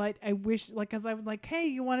 But I wish, like, cause I was like, hey,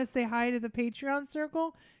 you want to say hi to the Patreon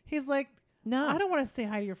circle? He's like, No. I don't want to say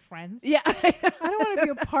hi to your friends. Yeah. I don't want to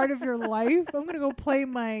be a part of your life. I'm going to go play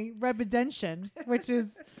my Rebedention, which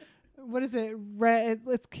is, what is it?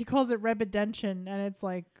 He calls it Rebedention, and it's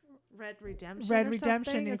like, Red Redemption. Red or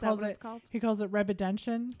Redemption, something? he Is that calls what it- it's called? he calls it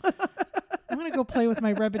Rebedention. I'm going to go play with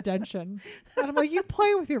my Rebedention. And I'm like, you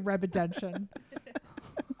play with your Rebedention.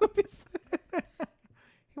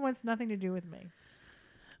 He wants nothing to do with me.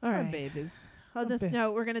 All Oh, right. babies. On this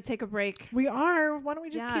note, we're going to take a break We are. Why don't we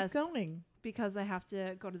just Yes. keep going? because I have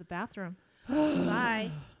to go to the bathroom. Bye.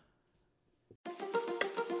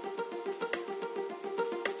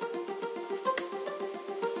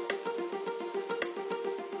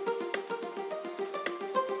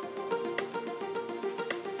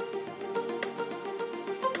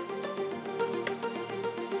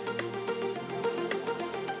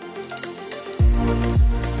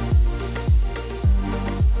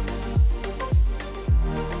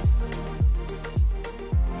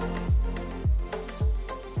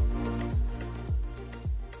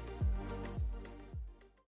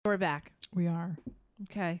 We're back. We are.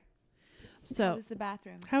 Okay. How So was the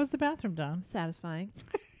bathroom? How's the bathroom done? satisfying.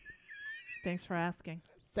 Thanks for asking.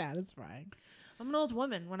 Satisfying. I'm an old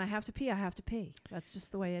woman. When I have to pee, I have to pee. That's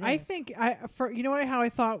just the way it is. I think you know what, how I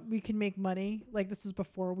thought we can make money. Like, this was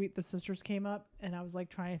before the sisters came up, and I was like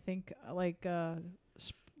trying to think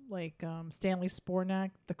Stanley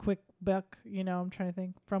Spornak, the quick buck. You know, I'm trying to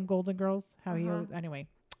think from Golden Girls how he Uh-huh. always, anyway.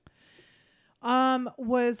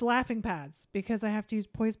 Was laughing pads because I have to use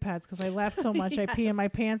poise pads because I laugh so much I pee in my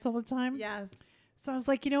pants all the time. Yes. So I was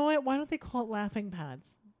like, you know what? Why don't they call it laughing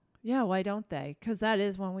pads? Yeah, why don't they? Because that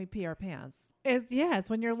is when we pee our pants. It's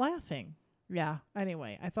when you're laughing. Yeah.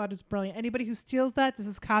 Anyway, I thought it was brilliant. Anybody who steals that, this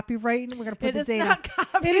is copyrighted. We're gonna put It the is date. not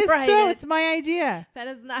It is copyrighted. so. It's my idea. That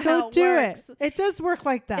is not how Don't it do works. it. It does work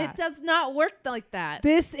like that. It does not work like that.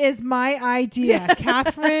 This is my idea.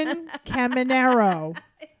 Catherine Caminero.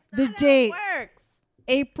 It's The not how date. it works.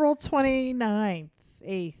 April 29th,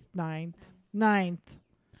 8th, 9th.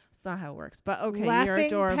 It's not how it works. But okay, you're Laughing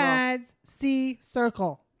adorable. pads, C,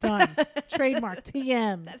 circle. Done. Trademark.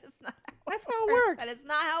 TM. That is not how That's how it works. That is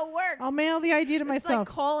not how it works. I'll mail the idea to It's myself. like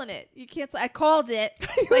calling it. You can't say I called it.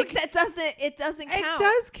 Like that doesn't. It doesn't It count.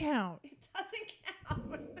 does count. It doesn't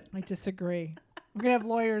count. I disagree. We're going to have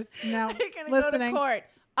lawyers now You're gonna listening. go to court.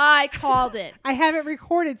 I called it. I have it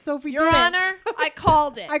recorded. Sophie Your did it. Honor, I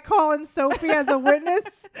called it. I call in Sophie as a witness.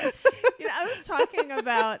 You know, I was talking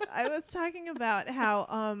about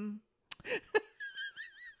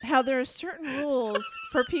how there are certain rules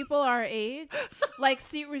for people our age, like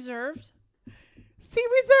seat reserved. Seat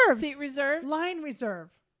reserved. Seat reserved. Line reserve.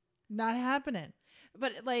 Not happening.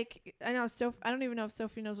 But like I know I don't even know if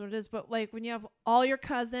Sophie knows what it is, but like when you have all your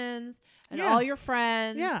cousins and Yeah. all your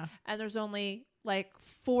friends, Yeah. and there's only like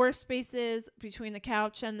 4 spaces between the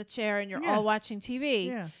couch and the chair and you're Yeah. all watching TV.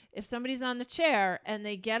 Yeah. If somebody's on the chair and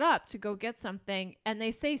they get up to go get something and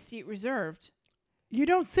they say seat reserved, You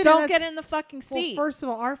don't sit don't in get in the fucking Well, seat. first of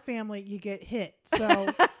all, our family, you get hit. So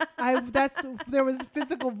there was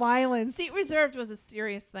physical violence. Seat reserved was a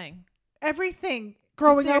serious thing. Everything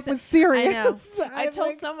growing up Seriously, was serious. I know. I I'm told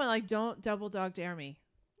like, someone like, don't double dog dare me.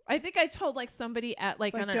 I think I told like somebody at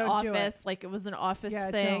like Like, on an don't do it. office, like it was an office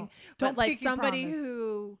Yeah, thing, don't but like pinky somebody promise.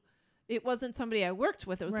 who it wasn't somebody I worked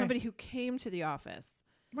with. It was Right. somebody who came to the office,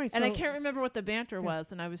 right, and I so- can't remember what the banter Yeah.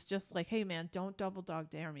 was. And I was just like, hey man, don't double dog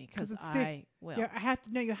dare me because it's I will. Yeah, I have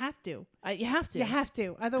to. No, you have to. You have to. You have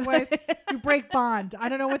to. Otherwise, you break bond. I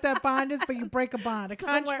don't know what that bond is, but you break a bond. A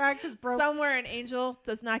Somewhere- contract is broken. Somewhere an angel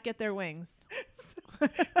does not get their wings.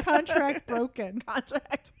 Contract broken.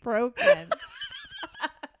 Contract broken.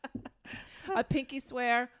 A pinky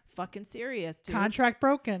swear, fucking serious, dude. Contract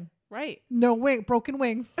broken. Right. No wing. Broken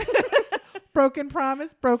wings. Broken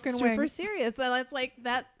promise. Broken Super wings. serious. And it's like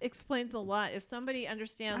that explains a lot. If somebody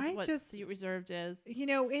understands I what just- seat reserved is. You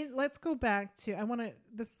know, let's go back to. I want to.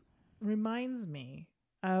 This reminds me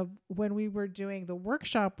of when we were doing the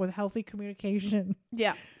workshop with healthy communication.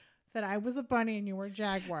 Yeah. That I was a bunny and you were a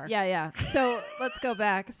jaguar. Yeah. So let's go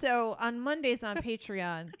back. So on Mondays on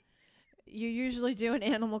Patreon, you usually do an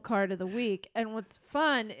animal card of the week. And what's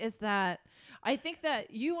fun is that I think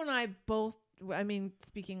that you and I both, I mean,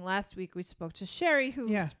 speaking last week, we spoke to Sherry, who's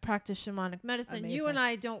Yeah. practiced shamanic medicine. You Amazing. and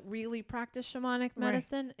I don't really practice shamanic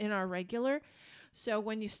medicine in our regular. So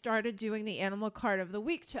when you started doing the animal card of the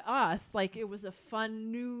week to us, like it was a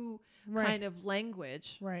fun new kind of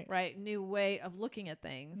language, Right. New way of looking at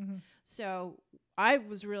things. Mhm. So I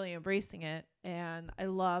was really embracing it, and I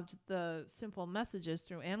loved the simple messages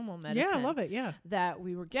through animal medicine. Yeah, I love it. Yeah. That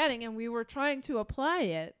we were getting, and we were trying to apply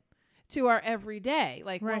it to our everyday.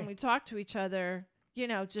 Like when Right. we talk to each other, you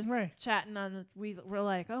know, just Right. chatting on the, we're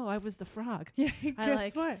like, oh, I was the frog. Yeah. I Guess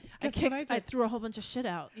like- what? I Guess what kicked, I did? threw a whole bunch of shit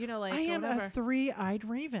out, you know, like I am whatever. a 3-eyed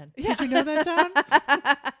raven. Yeah. Did you know that, John?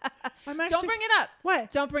 I'm actually. Don't bring it up.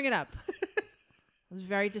 What? Don't bring it up. It was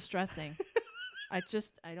very distressing. I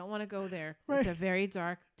don't want to go there. It's a Right. very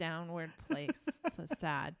dark, downward place. So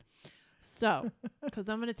sad. So, because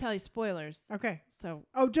I'm going to tell you spoilers. Okay. So,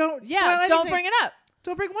 Oh, don't. yeah, spoil don't anything. bring it up.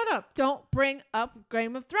 Don't bring what up? Don't bring up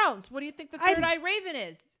Game of Thrones. What do you think the I- Third Eye Raven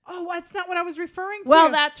is? Oh, that's not what I was referring to. Well,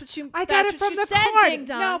 that's what you. I got that's it what from you the said, card. Ding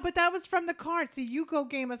dong. No, but that was from the card. See, you go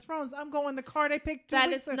Game of Thrones. I'm going the card I picked 2 that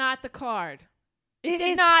weeks is ago. not the card. It It did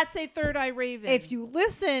is- not say Third Eye Raven. If you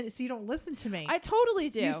listen, so you don't listen to me. I totally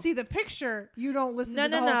do. You see the picture, you don't listen No, to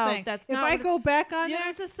the no, whole no, thing. that's if not I what it's- go back on there,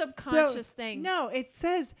 There's a subconscious thing. no, it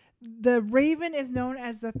says the raven is known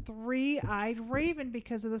as the 3-eyed raven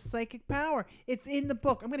because of the psychic power. It's in the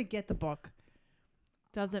book. I'm going to get the book.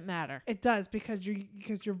 Doesn't matter. It does because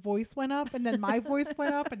your voice went up and then my voice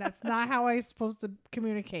went up and that's not how I'm supposed to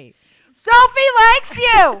communicate. Sophie likes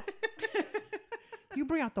you. You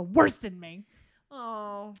bring out the worst in me.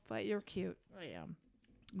 Oh, but you're cute. I am.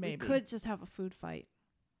 Maybe. We could just have a food fight.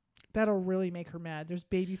 That'll really make her mad. There's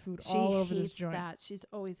baby food She all over hates this joint. that. She's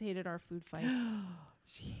always hated our food fights.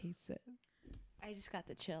 She hates it. I just got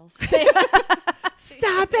the chills.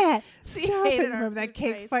 Stop it! She Stop it! hated our Remember that food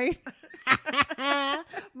cake fight?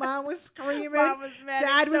 Mom was screaming. Mom was mad.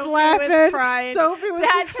 Dad was Sophie laughing. Was crying. Sophie was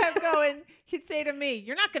Dad kept going. He'd say to me,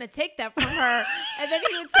 "You're not going to take that from her," and then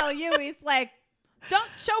he would tell you, "He's like, don't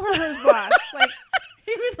show her who's boss." Like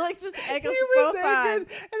he would like just egg us both on. and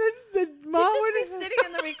then the mom He'd would just be sitting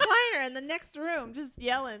in the recliner in the next room, just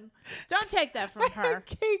yelling, "Don't take that from her."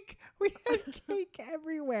 cake. We had cake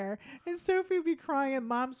everywhere, and Sophie would be crying, and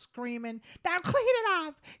Mom screaming, "Now clean it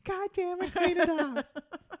up! God damn it, clean it up!"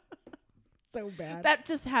 So bad. That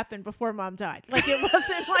just happened before Mom died. Like it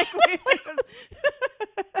wasn't like we.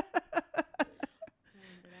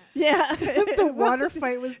 Yeah, The water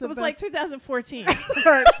fight was the It was best. like 2014 or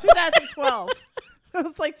 2012. It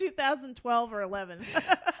was like 2012 or 11.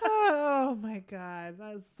 Oh my God,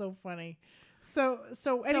 that was so funny. So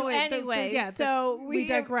anyway, we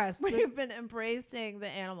digress. We've been embracing the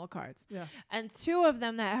animal cards. Yeah. And two of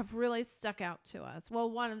them that have really stuck out to us.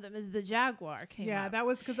 Well, one of them is the Jaguar came up. That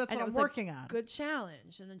was because that's And what it I'm was a working on. Good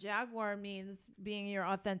challenge. And the Jaguar means being your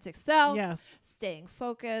authentic self, Yes. staying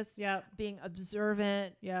focused, Yep. being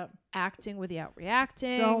observant, Yep. acting without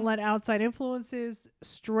reacting. Don't let outside influences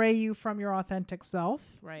stray you from your authentic self.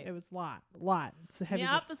 Right. It was a lot. It's a heavy. The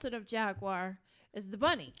opposite of Jaguar is the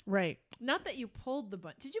bunny. Right. Not that you pulled the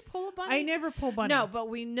bunny. Did you pull a bunny? I never pull bunny. No, but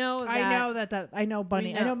we know that. I know that I know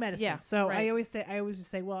bunny. I know know- medicine. yeah, So right. I always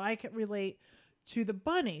just say, well, I can relate to the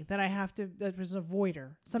bunny that I have to, that was an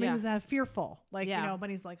avoider. Somebody Yeah. who's fearful. Like, Yeah. you know,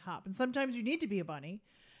 bunnies like hop. And sometimes you need to be a bunny.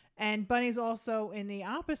 And bunnies also in the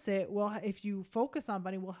opposite will, if you focus on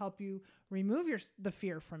bunny, will help you remove the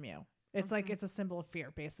fear from you. It's like, it's a symbol of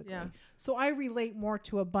fear, basically. Yeah. So I relate more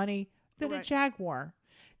to a bunny than a Right. jaguar.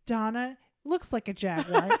 Donna looks like a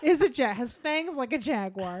jaguar, has fangs like a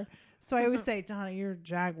jaguar. So I always say, Donna, you're a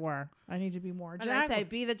jaguar. I need to be more a And jaguar. I say,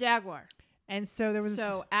 be the Jaguar. And so there was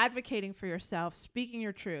So advocating for yourself, speaking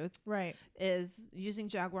your truth, right, is using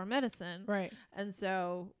Jaguar medicine. right, And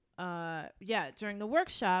so, during the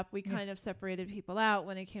workshop, we Yeah. kind of separated people out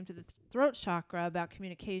when it came to the throat chakra about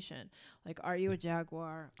communication. Like, are you a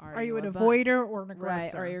Jaguar? are you an a avoider or an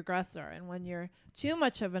aggressor? Right, or you're aggressor. And when you're too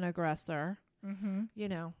much of an aggressor, Mm-hmm. you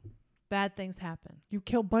know, bad things happen. You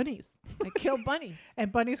kill bunnies, I kill bunnies.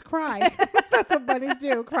 and bunnies cry. That's what bunnies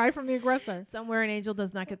do. Cry from the aggressor. Somewhere an angel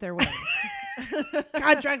does not get their wings.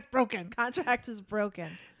 Contract's broken. Contract is broken.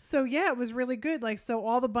 So yeah, it was really good. Like, so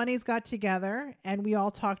all the bunnies got together and we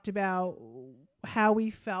all talked about how we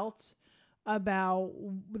felt about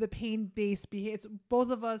the pain-based behavior. Both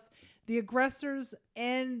of us, the aggressors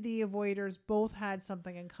and the avoiders, both had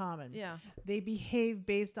something in common. Yeah. They behave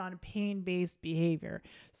based on pain-based behavior.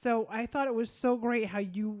 So I thought it was so great how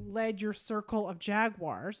you led your circle of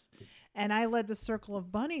jaguars and I led the circle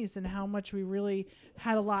of bunnies, and how much we really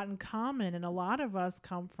had a lot in common. And a lot of us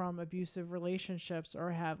come from abusive relationships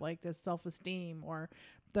or have like this self-esteem, or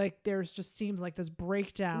like there's just seems like this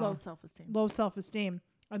breakdown, Low self-esteem. low self-esteem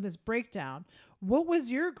on this breakdown. What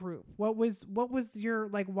was your group? What was your,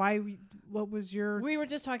 like, what was your, We were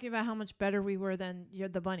just talking about how much better we were than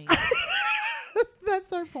the bunnies.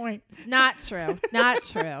 that's our point. Not true. Not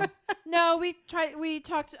true. No, we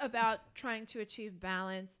talked about trying to achieve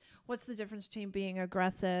balance. What's the difference between being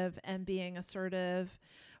aggressive and being assertive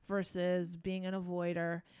versus being an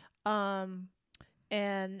avoider?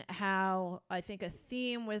 And how I think a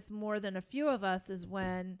theme with more than a few of us is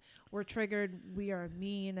when we're triggered, we are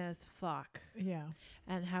mean as fuck, Yeah.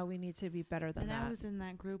 and how we need to be better than And that. I was in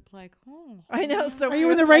that group like, oh. I know. So Are you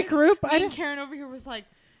in the right group? I Me and don't. Karen over here was like,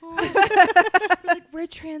 oh. We're like, we're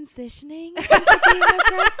transitioning into being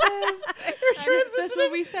aggressive. That's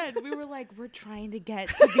what we said. We were like, we're trying to get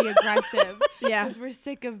to be aggressive. Yeah. Because we're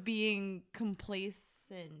sick of being complacent.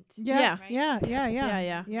 Yeah, Right?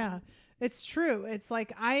 yeah. It's true. It's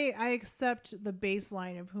like I accept the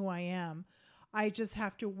baseline of who I am. I just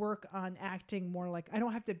have to work on acting more like, I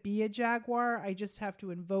don't have to be a jaguar. I just have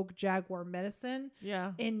to invoke jaguar medicine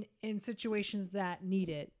Yeah. in situations that need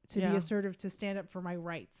it, to Yeah. be assertive, to stand up for my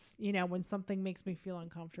rights, you know, when something makes me feel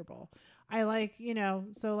uncomfortable. I like, you know,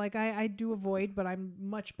 so like I do avoid, but I'm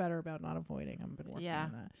much better about not avoiding. I've been working Yeah.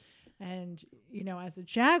 on that. And, you know, as a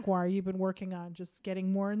jaguar, you've been working on just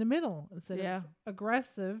getting more in the middle instead Yeah. of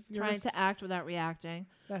aggressive. You're Trying to act without reacting.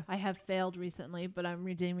 Yeah. I have failed recently, but I'm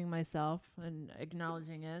redeeming myself and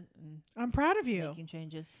acknowledging it and I'm proud of you. making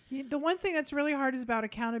changes. The one thing that's really hard is about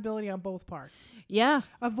accountability on both parts. Yeah.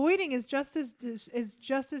 Avoiding is just as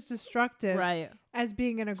destructive Right. as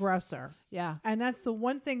being an aggressor. Yeah. And that's the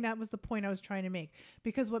one thing, that was the point I was trying to make.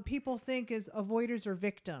 Because what people think is avoiders are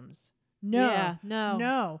victims. No. Yeah, no.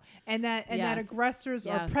 No. And that Yes. aggressors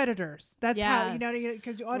are Yes. predators. That's how, Yes.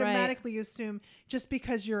 because you automatically assume just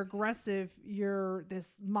because you're aggressive, you're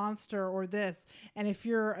this monster or this. And if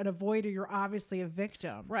you're an avoider, you're obviously a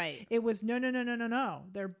victim. Right. It was no.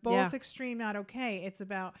 They're both Yeah. extreme, not okay. It's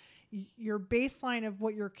about your baseline of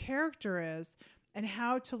what your character is and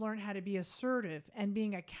how to learn how to be assertive and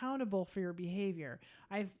being accountable for your behavior.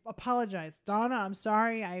 I've apologized. Donna, I'm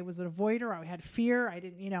sorry. I was an avoider. I had fear. I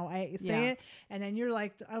didn't, I say Yeah. it. And then you're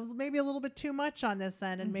like, I was maybe a little bit too much on this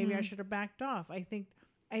end and maybe I Mhm. should have backed off. I think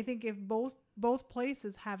if both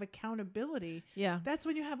places have accountability, Yeah. that's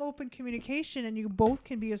when you have open communication and you both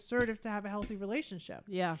can be assertive to have a healthy relationship.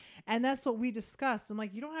 Yeah. And that's what we discussed. I'm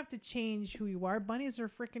like, you don't have to change who you are. Bunnies are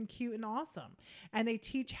freaking cute and awesome. And they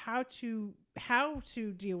teach how to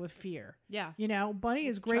deal with fear. Yeah. Bunny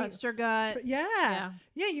is great. Trust your gut. Yeah.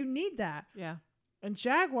 Yeah, you need that. Yeah. And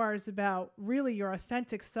Jaguar is about really your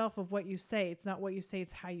authentic self of what you say. It's not what you say,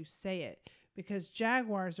 it's how you say it. Because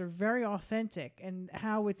Jaguars are very authentic, and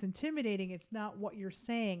how it's intimidating, it's not what you're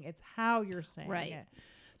saying, it's how you're saying Right. it.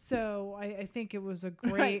 So I think it was a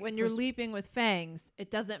great... Right. When you're leaping with fangs,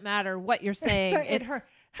 it doesn't matter what you're saying. It hurt.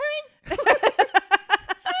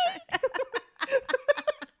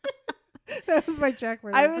 That was my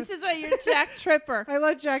Jaguar. I was just like, you're Jack Tripper. I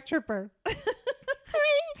love Jack Tripper.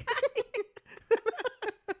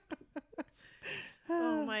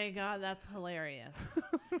 Oh my God, that's hilarious.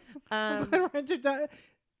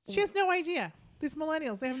 She has no idea. These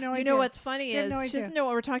millennials, they have no idea. You know what's funny They have is no she doesn't idea. know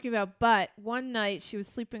what we're talking about. But one night she was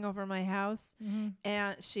sleeping over my house, Mhm.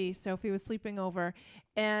 and Sophie was sleeping over,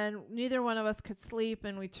 and neither one of us could sleep.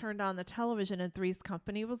 And we turned on the television, and Three's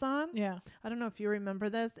Company was on. Yeah. I don't know if you remember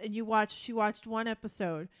this. And she watched one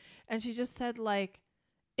episode, and she just said, like,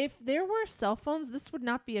 if there were cell phones, this would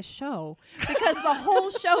not be a show, because the whole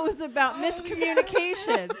show is about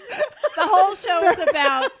miscommunication. The whole show is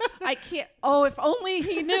about, if only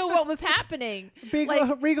he knew what was happening.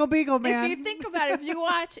 Regal Beagle, man. If you think about it,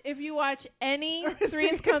 if you watch any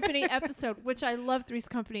Three's Company episode, which I love Three's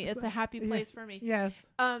Company, it's a happy place for me. Yes.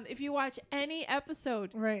 If you watch any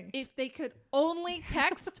episode, Right. if they could only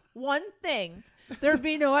text one thing, there'd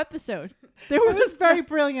be no episode. There It was very no-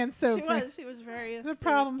 brilliant, Sophie. She was very The astute.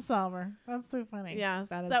 problem solver. That's so funny. Yes,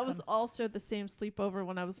 That that, is was funny. also the same sleepover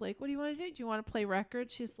when I was like, "What do you want to do? Do you want to play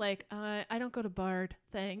records?" She's like, "I don't go to Bard,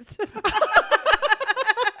 thanks."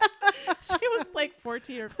 She was like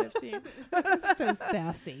 14 or 15. So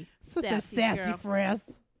sassy. So Sassy sassy girl. for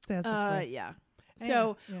us. Sassy for us. Yeah. Yeah,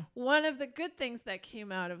 So yeah. one of the good things that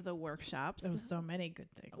came out of the workshops, There was so many good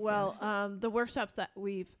things. well, yes. the workshops that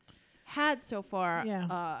we've had so far, Yeah.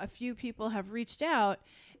 a few people have reached out,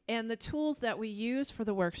 and the tools that we use for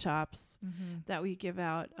the workshops Mhm. that we give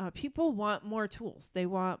out, people want more tools. They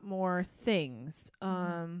want more things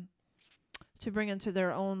to bring into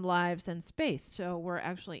their own lives and space. So we're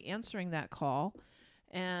actually answering that call,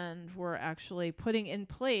 and we're actually putting in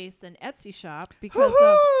place an Etsy shop because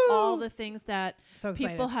of all the things that So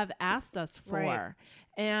excited. people have asked us for. Right.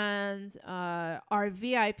 And our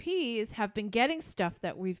VIPs have been getting stuff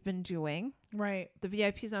that we've been doing. Right. The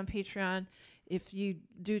VIPs on Patreon, if you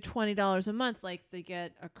do $20 a month, like they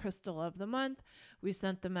get a crystal of the month. We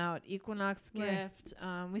sent them out Equinox Right. gift.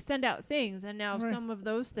 We send out things, and now Right. some of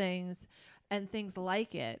those things and things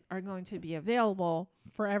like it are going to be available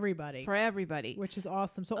For everybody. for everybody. Which is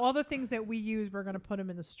awesome. So all the things that we use, we're going to put them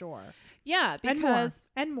in the store. Yeah, And because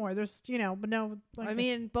more. There's, but no. Like I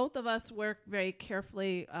mean, both of us work very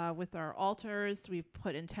carefully with our altars. We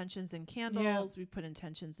put intentions in candles. We put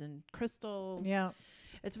intentions in crystals. yeah.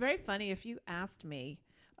 It's very funny. If you asked me,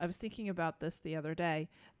 I was thinking about this the other day,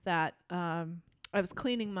 that I was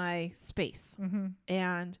cleaning my space. Mm-hmm.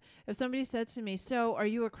 And if somebody said to me, "So are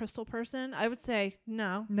you a crystal person?" I would say,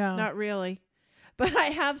 no, No. not really. But I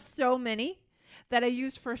have so many that I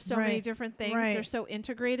use for so many Right. different things. Right. They're so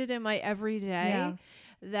integrated in my everyday Yeah.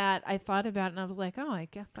 that I thought about it, and I was like, oh, I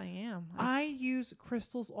guess I am. I use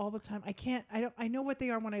crystals all the time. I know what they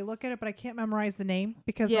are when I look at it, but I can't memorize the name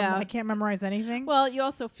because Yeah. I can't memorize anything. Well, you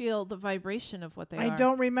also feel the vibration of what they are. I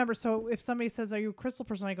don't remember. So if somebody says, "Are you a crystal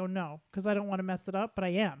person?" I go, "No," because I don't want to mess it up, but I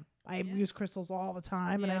am. I use crystals all the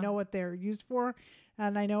time, and I Yeah. know what they're used for,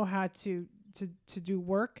 and I know how to do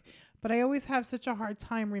work. But I always have such a hard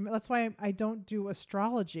time. That's why I don't do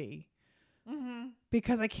astrology, Mm-hmm.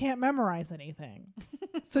 because I can't memorize anything.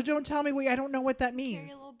 So don't tell me I don't know what that means.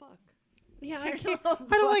 Carry a little book. Yeah, I can't.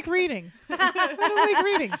 I don't like reading. I don't like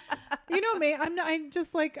reading. You know me.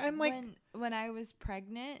 I'm like. When I was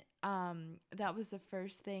pregnant, that was the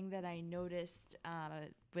first thing that I noticed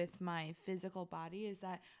with my physical body is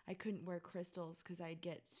that I couldn't wear crystals because I'd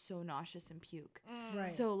get so nauseous and puke. Right.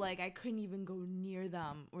 So like I couldn't even go near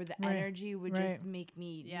them, or the Right. energy would Right. just make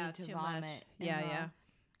me need to too vomit. much. and Yeah, vom- yeah.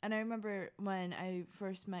 And I remember when I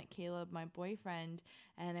first met Caleb, my boyfriend,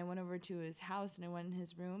 and I went over to his house and I went in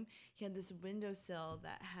his room. He had this windowsill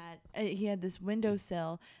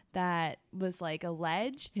that was like a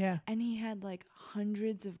ledge, Yeah. and he had like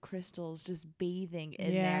hundreds of crystals just bathing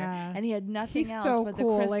in Yeah. there, and he had nothing He's else so but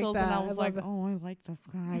cool the like crystals. And that. I I was love like, that. oh, I like this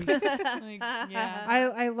guy. Like, yeah,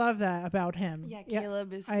 I love that about him. yeah.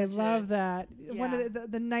 Caleb is. I such love a, that. One Yeah.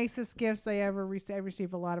 of the nicest gifts I ever received. I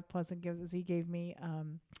received a lot of pleasant gifts. Is he gave me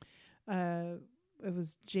it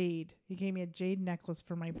was jade. He gave me a jade necklace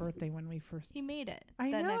for my birthday when we first. He made it.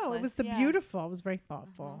 I that know necklace. it was the yeah. beautiful. It was very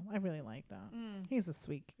thoughtful. I really like that. Mm. He's a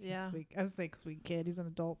sweet. Yeah. I was like sweet kid. He's an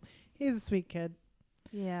adult. He's a sweet kid.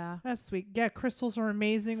 Yeah. That's sweet. Yeah, crystals are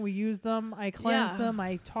amazing. We use them. I cleanse Yeah. them.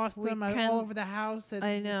 I toss We them can- all over the house.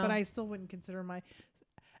 I know. But I still wouldn't consider my.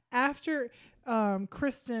 After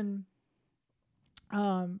Kristen,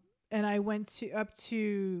 and I went up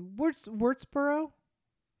to Wurtsboro,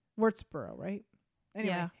 right?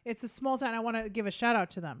 Anyway, Yeah. it's a small town. I want to give a shout out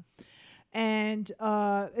to them. And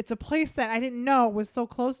it's a place that I didn't know was so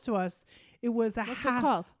close to us. It was a What's it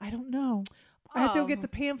called? I don't know. I have to Oh, get the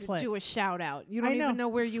pamphlet. Do a shout out. You I don't know. even know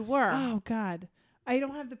where you were. Oh God, I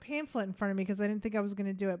don't have the pamphlet in front of me because I didn't think I was going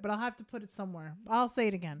to do it. But I'll have to put it somewhere. I'll say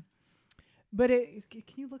it again. But can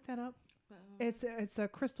you look that up? It's a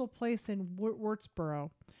crystal place in Wurtsboro,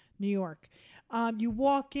 New York. You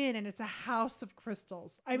walk in and it's a house of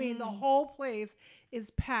crystals. I mean, the whole place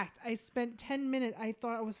is packed. I spent 10 minutes. I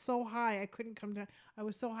thought I was so high I couldn't come down. I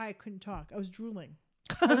was so high I couldn't talk. I was drooling.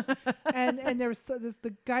 And there was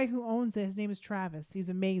the guy who owns it. His name is Travis. He's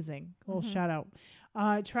amazing. A little shout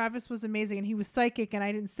out. Travis was amazing, and he was psychic. And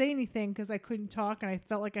I didn't say anything because I couldn't talk, and I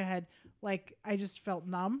felt like I just felt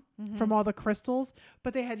numb from all the crystals.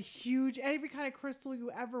 But they had huge, every kind of crystal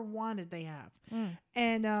you ever wanted. They have,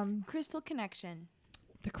 and Crystal Connection.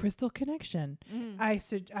 the Crystal Connection.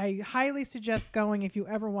 I highly suggest going if you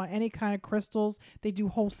ever want any kind of crystals. They do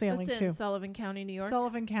wholesaling What's too. in Sullivan County, New York?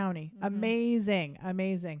 Sullivan County. Amazing.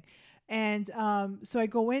 And so I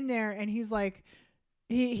go in there and he's like,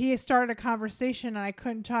 he started a conversation and I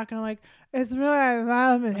couldn't talk, and I'm like, it's really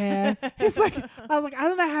warm in here. He's like, I was like, I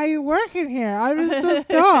don't know how you work in here. I'm just so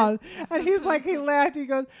strong. And he's like, he laughed. He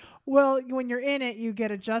goes, well, when you're in it, you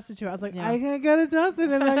get adjusted to it. I was like, Yeah. I can't get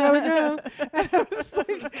adjusted, and I gotta go. And I was just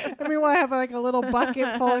like, I mean, I have like a little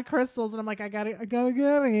bucket full of crystals, and I'm like, I gotta get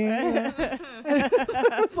out of here. And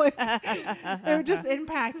it was like, it just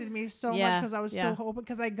impacted me so much Yeah, because I was yeah. so open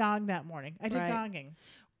because I gonged that morning. I did Right. gonging.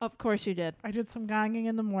 Of course you did. I did some gonging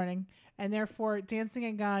in the morning, and therefore dancing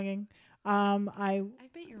and gonging. I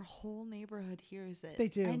bet your whole neighborhood hears it. They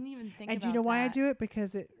do. I didn't even think And about do you know why I that. do it?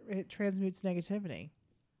 Because it transmutes negativity.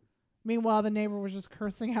 Meanwhile, the neighbor was just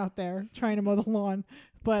cursing out there trying to mow the lawn.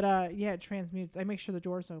 But yeah, it transmutes. I make sure the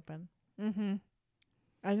door's open. Mm-hmm.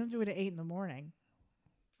 I don't do it at 8 in the morning.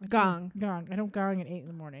 Gong. Gong. I don't gong at 8 in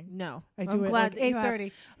the morning. No. I do I'm it glad like that you have-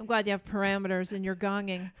 8:30. I'm glad you have parameters in your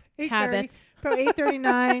gonging 8:30. habits. About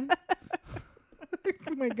 8:39.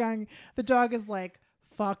 My gong. The dog is like,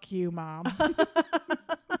 "Fuck you, mom,"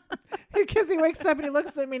 because he wakes up and he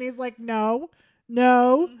looks at me and he's like, "No,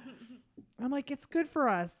 no." I'm like, "It's good for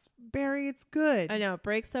us, Barry. It's good. I know. It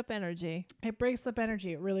breaks up energy. It breaks up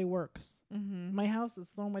energy. It really works." Mm-hmm. My house is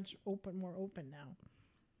so much more open now.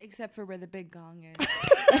 Except for where the big gong is.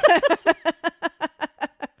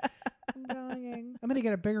 I'm gonging. I'm gonna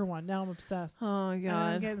get a bigger one now. I'm obsessed. Oh, And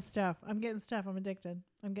I'm God. getting stuff. I'm addicted.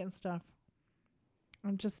 I'm getting stuff.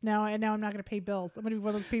 I'm just now. And now I'm not gonna pay bills. I'm gonna be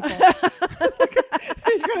one of those people.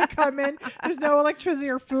 You're gonna come in. There's no electricity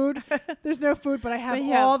or food. There's no food, but I have But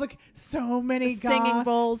you have all the so many singing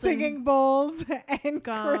bowls and singing bowls, and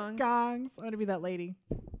gongs. gongs. I'm gonna be that lady.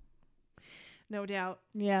 No doubt.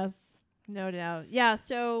 Yes. No doubt. Yeah,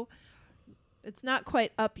 so it's not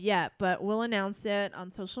quite up yet, but we'll announce it on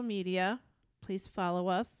social media. Please follow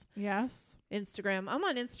us. Yes. Instagram. I'm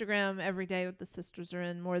on Instagram every day with the sisters are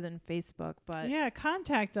in more than Facebook, but Yeah.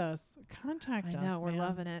 Contact us. Contact I us. know we're man.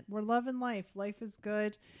 loving it. We're loving life. Life is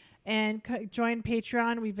good. And join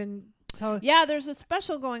Patreon. We've been telling. Yeah, there's a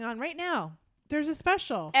special going on right now. There's a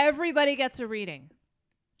special. Everybody gets a reading.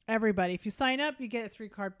 Everybody, if you sign up, you get a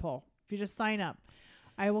 3-card pull. If you just sign up,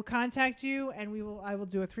 I will contact you, and I will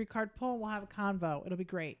do a 3-card pull. We'll have a convo. It'll be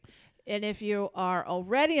great. And if you are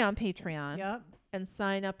already on Patreon, Yep. and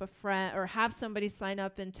sign up a friend or have somebody sign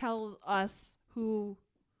up and tell us who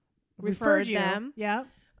referred you. them, Yeah.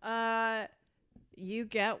 you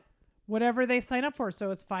get Whatever they sign up for.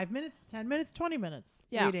 So it's 5 minutes, 10 minutes, 20 minutes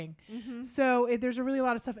Yeah. reading. Mhm. So there's a really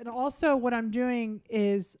lot of stuff. And also what I'm doing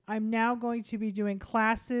is I'm now going to be doing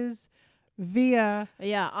classes via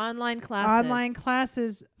online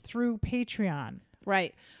classes through Patreon.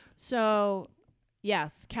 Right. So,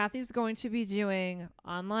 yes, Kathy's going to be doing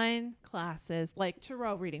online classes like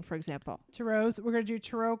tarot reading, for example. Tarots. We're going to do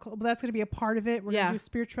tarot. That's going to be a part of it. We're going Yeah. to do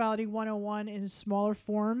Spirituality 101 in smaller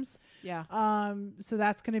forms. Yeah. So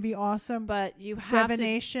that's going to be awesome. But you have to,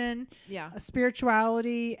 Divination,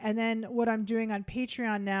 spirituality. And then what I'm doing on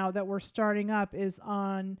Patreon now that we're starting up is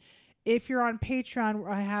if you're on Patreon,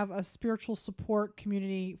 I have a spiritual support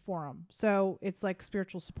community forum. So it's like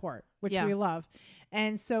spiritual support, which Yeah. we love.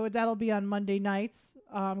 And so that'll be on Monday nights.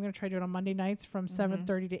 I'm going to try to do it on Monday nights from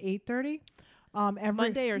 7:30 to 8:30.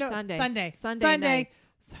 Monday or Sunday? Sunday. Sunday nights.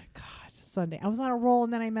 God, Sunday. I was on a roll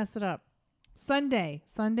and then I messed it up. Sunday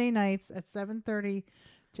nights at 7:30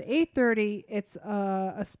 to 8:30. It's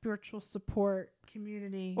a spiritual support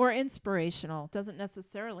community. Or inspirational. Doesn't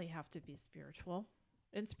necessarily have to be spiritual.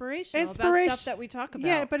 Inspirational about Inspiration- stuff that we talk about.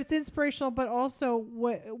 Yeah, but it's inspirational, but also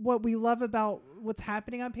what we love about what's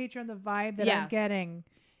happening on Patreon, the vibe that I'm Yes. getting.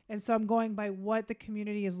 And so I'm going by what the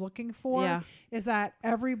community is looking for. Yeah. Is that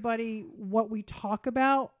everybody, what we talk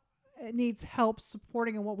about, it needs help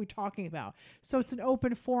supporting in what we're talking about. So it's an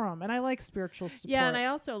open forum, and I like spiritual support. Yeah, and I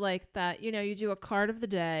also like that, you do a card of the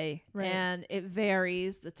day Right. and it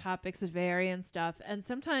varies. The topics vary and stuff. And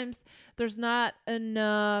sometimes there's not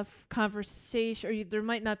enough conversation or there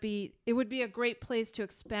might not be. It would be a great place to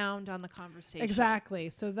expound on the conversation. Exactly.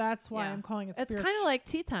 So that's why Yeah. I'm calling it It's spiritual. kind of like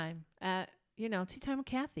tea time at, tea time with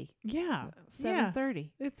Kathy. Yeah. 7:30.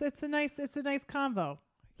 It's a nice convo.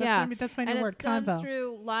 Yeah. That's my And new it's word, done convo.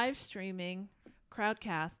 through live streaming,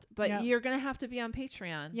 Crowdcast, but Yep. you're going to have to be on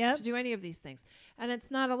Patreon Yep. to do any of these things. And it's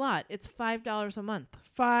not a lot. It's $5 a month.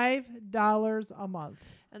 $5 a month.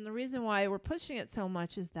 And the reason why we're pushing it so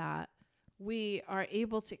much is that we are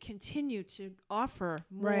able to continue to offer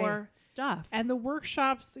more Right. stuff. And the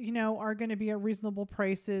workshops, are going to be at reasonable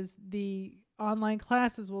prices. The online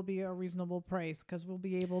classes will be a reasonable price because we'll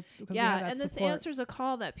be able to. 'Cause we have that and this support. answers a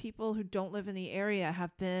call that people who don't live in the area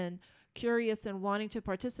have been curious and wanting to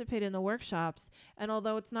participate in the workshops. And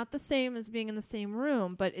although it's not the same as being in the same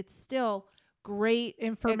room, but it's still great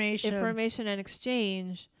information. information and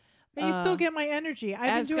exchange. And you still get my energy.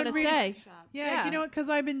 I was doing gonna reading. say, Yeah, yeah. you know what? Because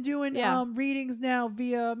I've been doing Yeah. readings now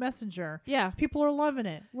via Messenger. yeah, People are loving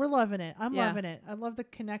it. We're loving it. I'm Yeah. loving it. I love the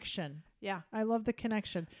connection. yeah, I love the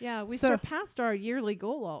connection. yeah. We So- surpassed our yearly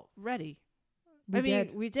goal already. We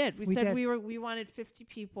did. We did. We We said did. we wanted 50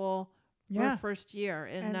 people for Yeah. our first year,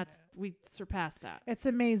 and And- we surpassed that. It's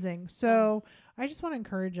amazing. So I just want to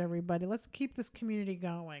encourage everybody. Let's keep this community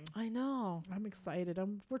going. I know. I'm excited.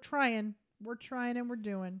 We're trying. We're trying and we're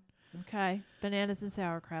doing. Okay, bananas and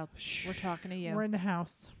sauerkrauts. We're talking to you. We're in the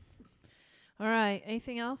house. All right.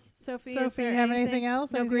 Anything else, Sophie? Is Sophie, there you have anything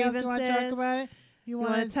else? No Anything else you want to talk grievances? about it? You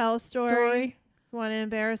want to tell a story? You want to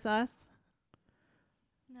embarrass us?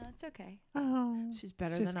 No, it's okay. Oh, She's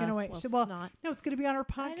better She's than gonna us. wait. Let's Well, not. no, it's going to be on our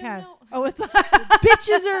I don't podcast. know. Oh, it's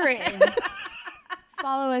Bitches are in.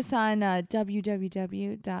 Follow us on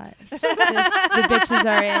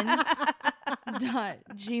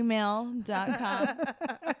www.thebitchesarein.gmail.com.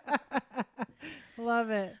 Love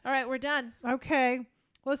it. all right. We're done. Okay.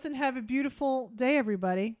 Listen, have a beautiful day,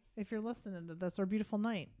 everybody. If you're listening to this, or a beautiful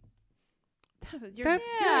night. you're, That- you're a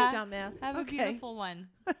Yeah. dumbass. Have a Okay. beautiful one.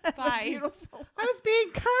 Have a Bye. beautiful. I was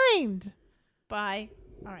being kind. Bye.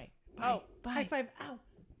 All right. Bye. Oh, bye. High five. Ow.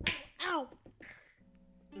 Ow.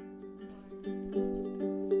 Ow.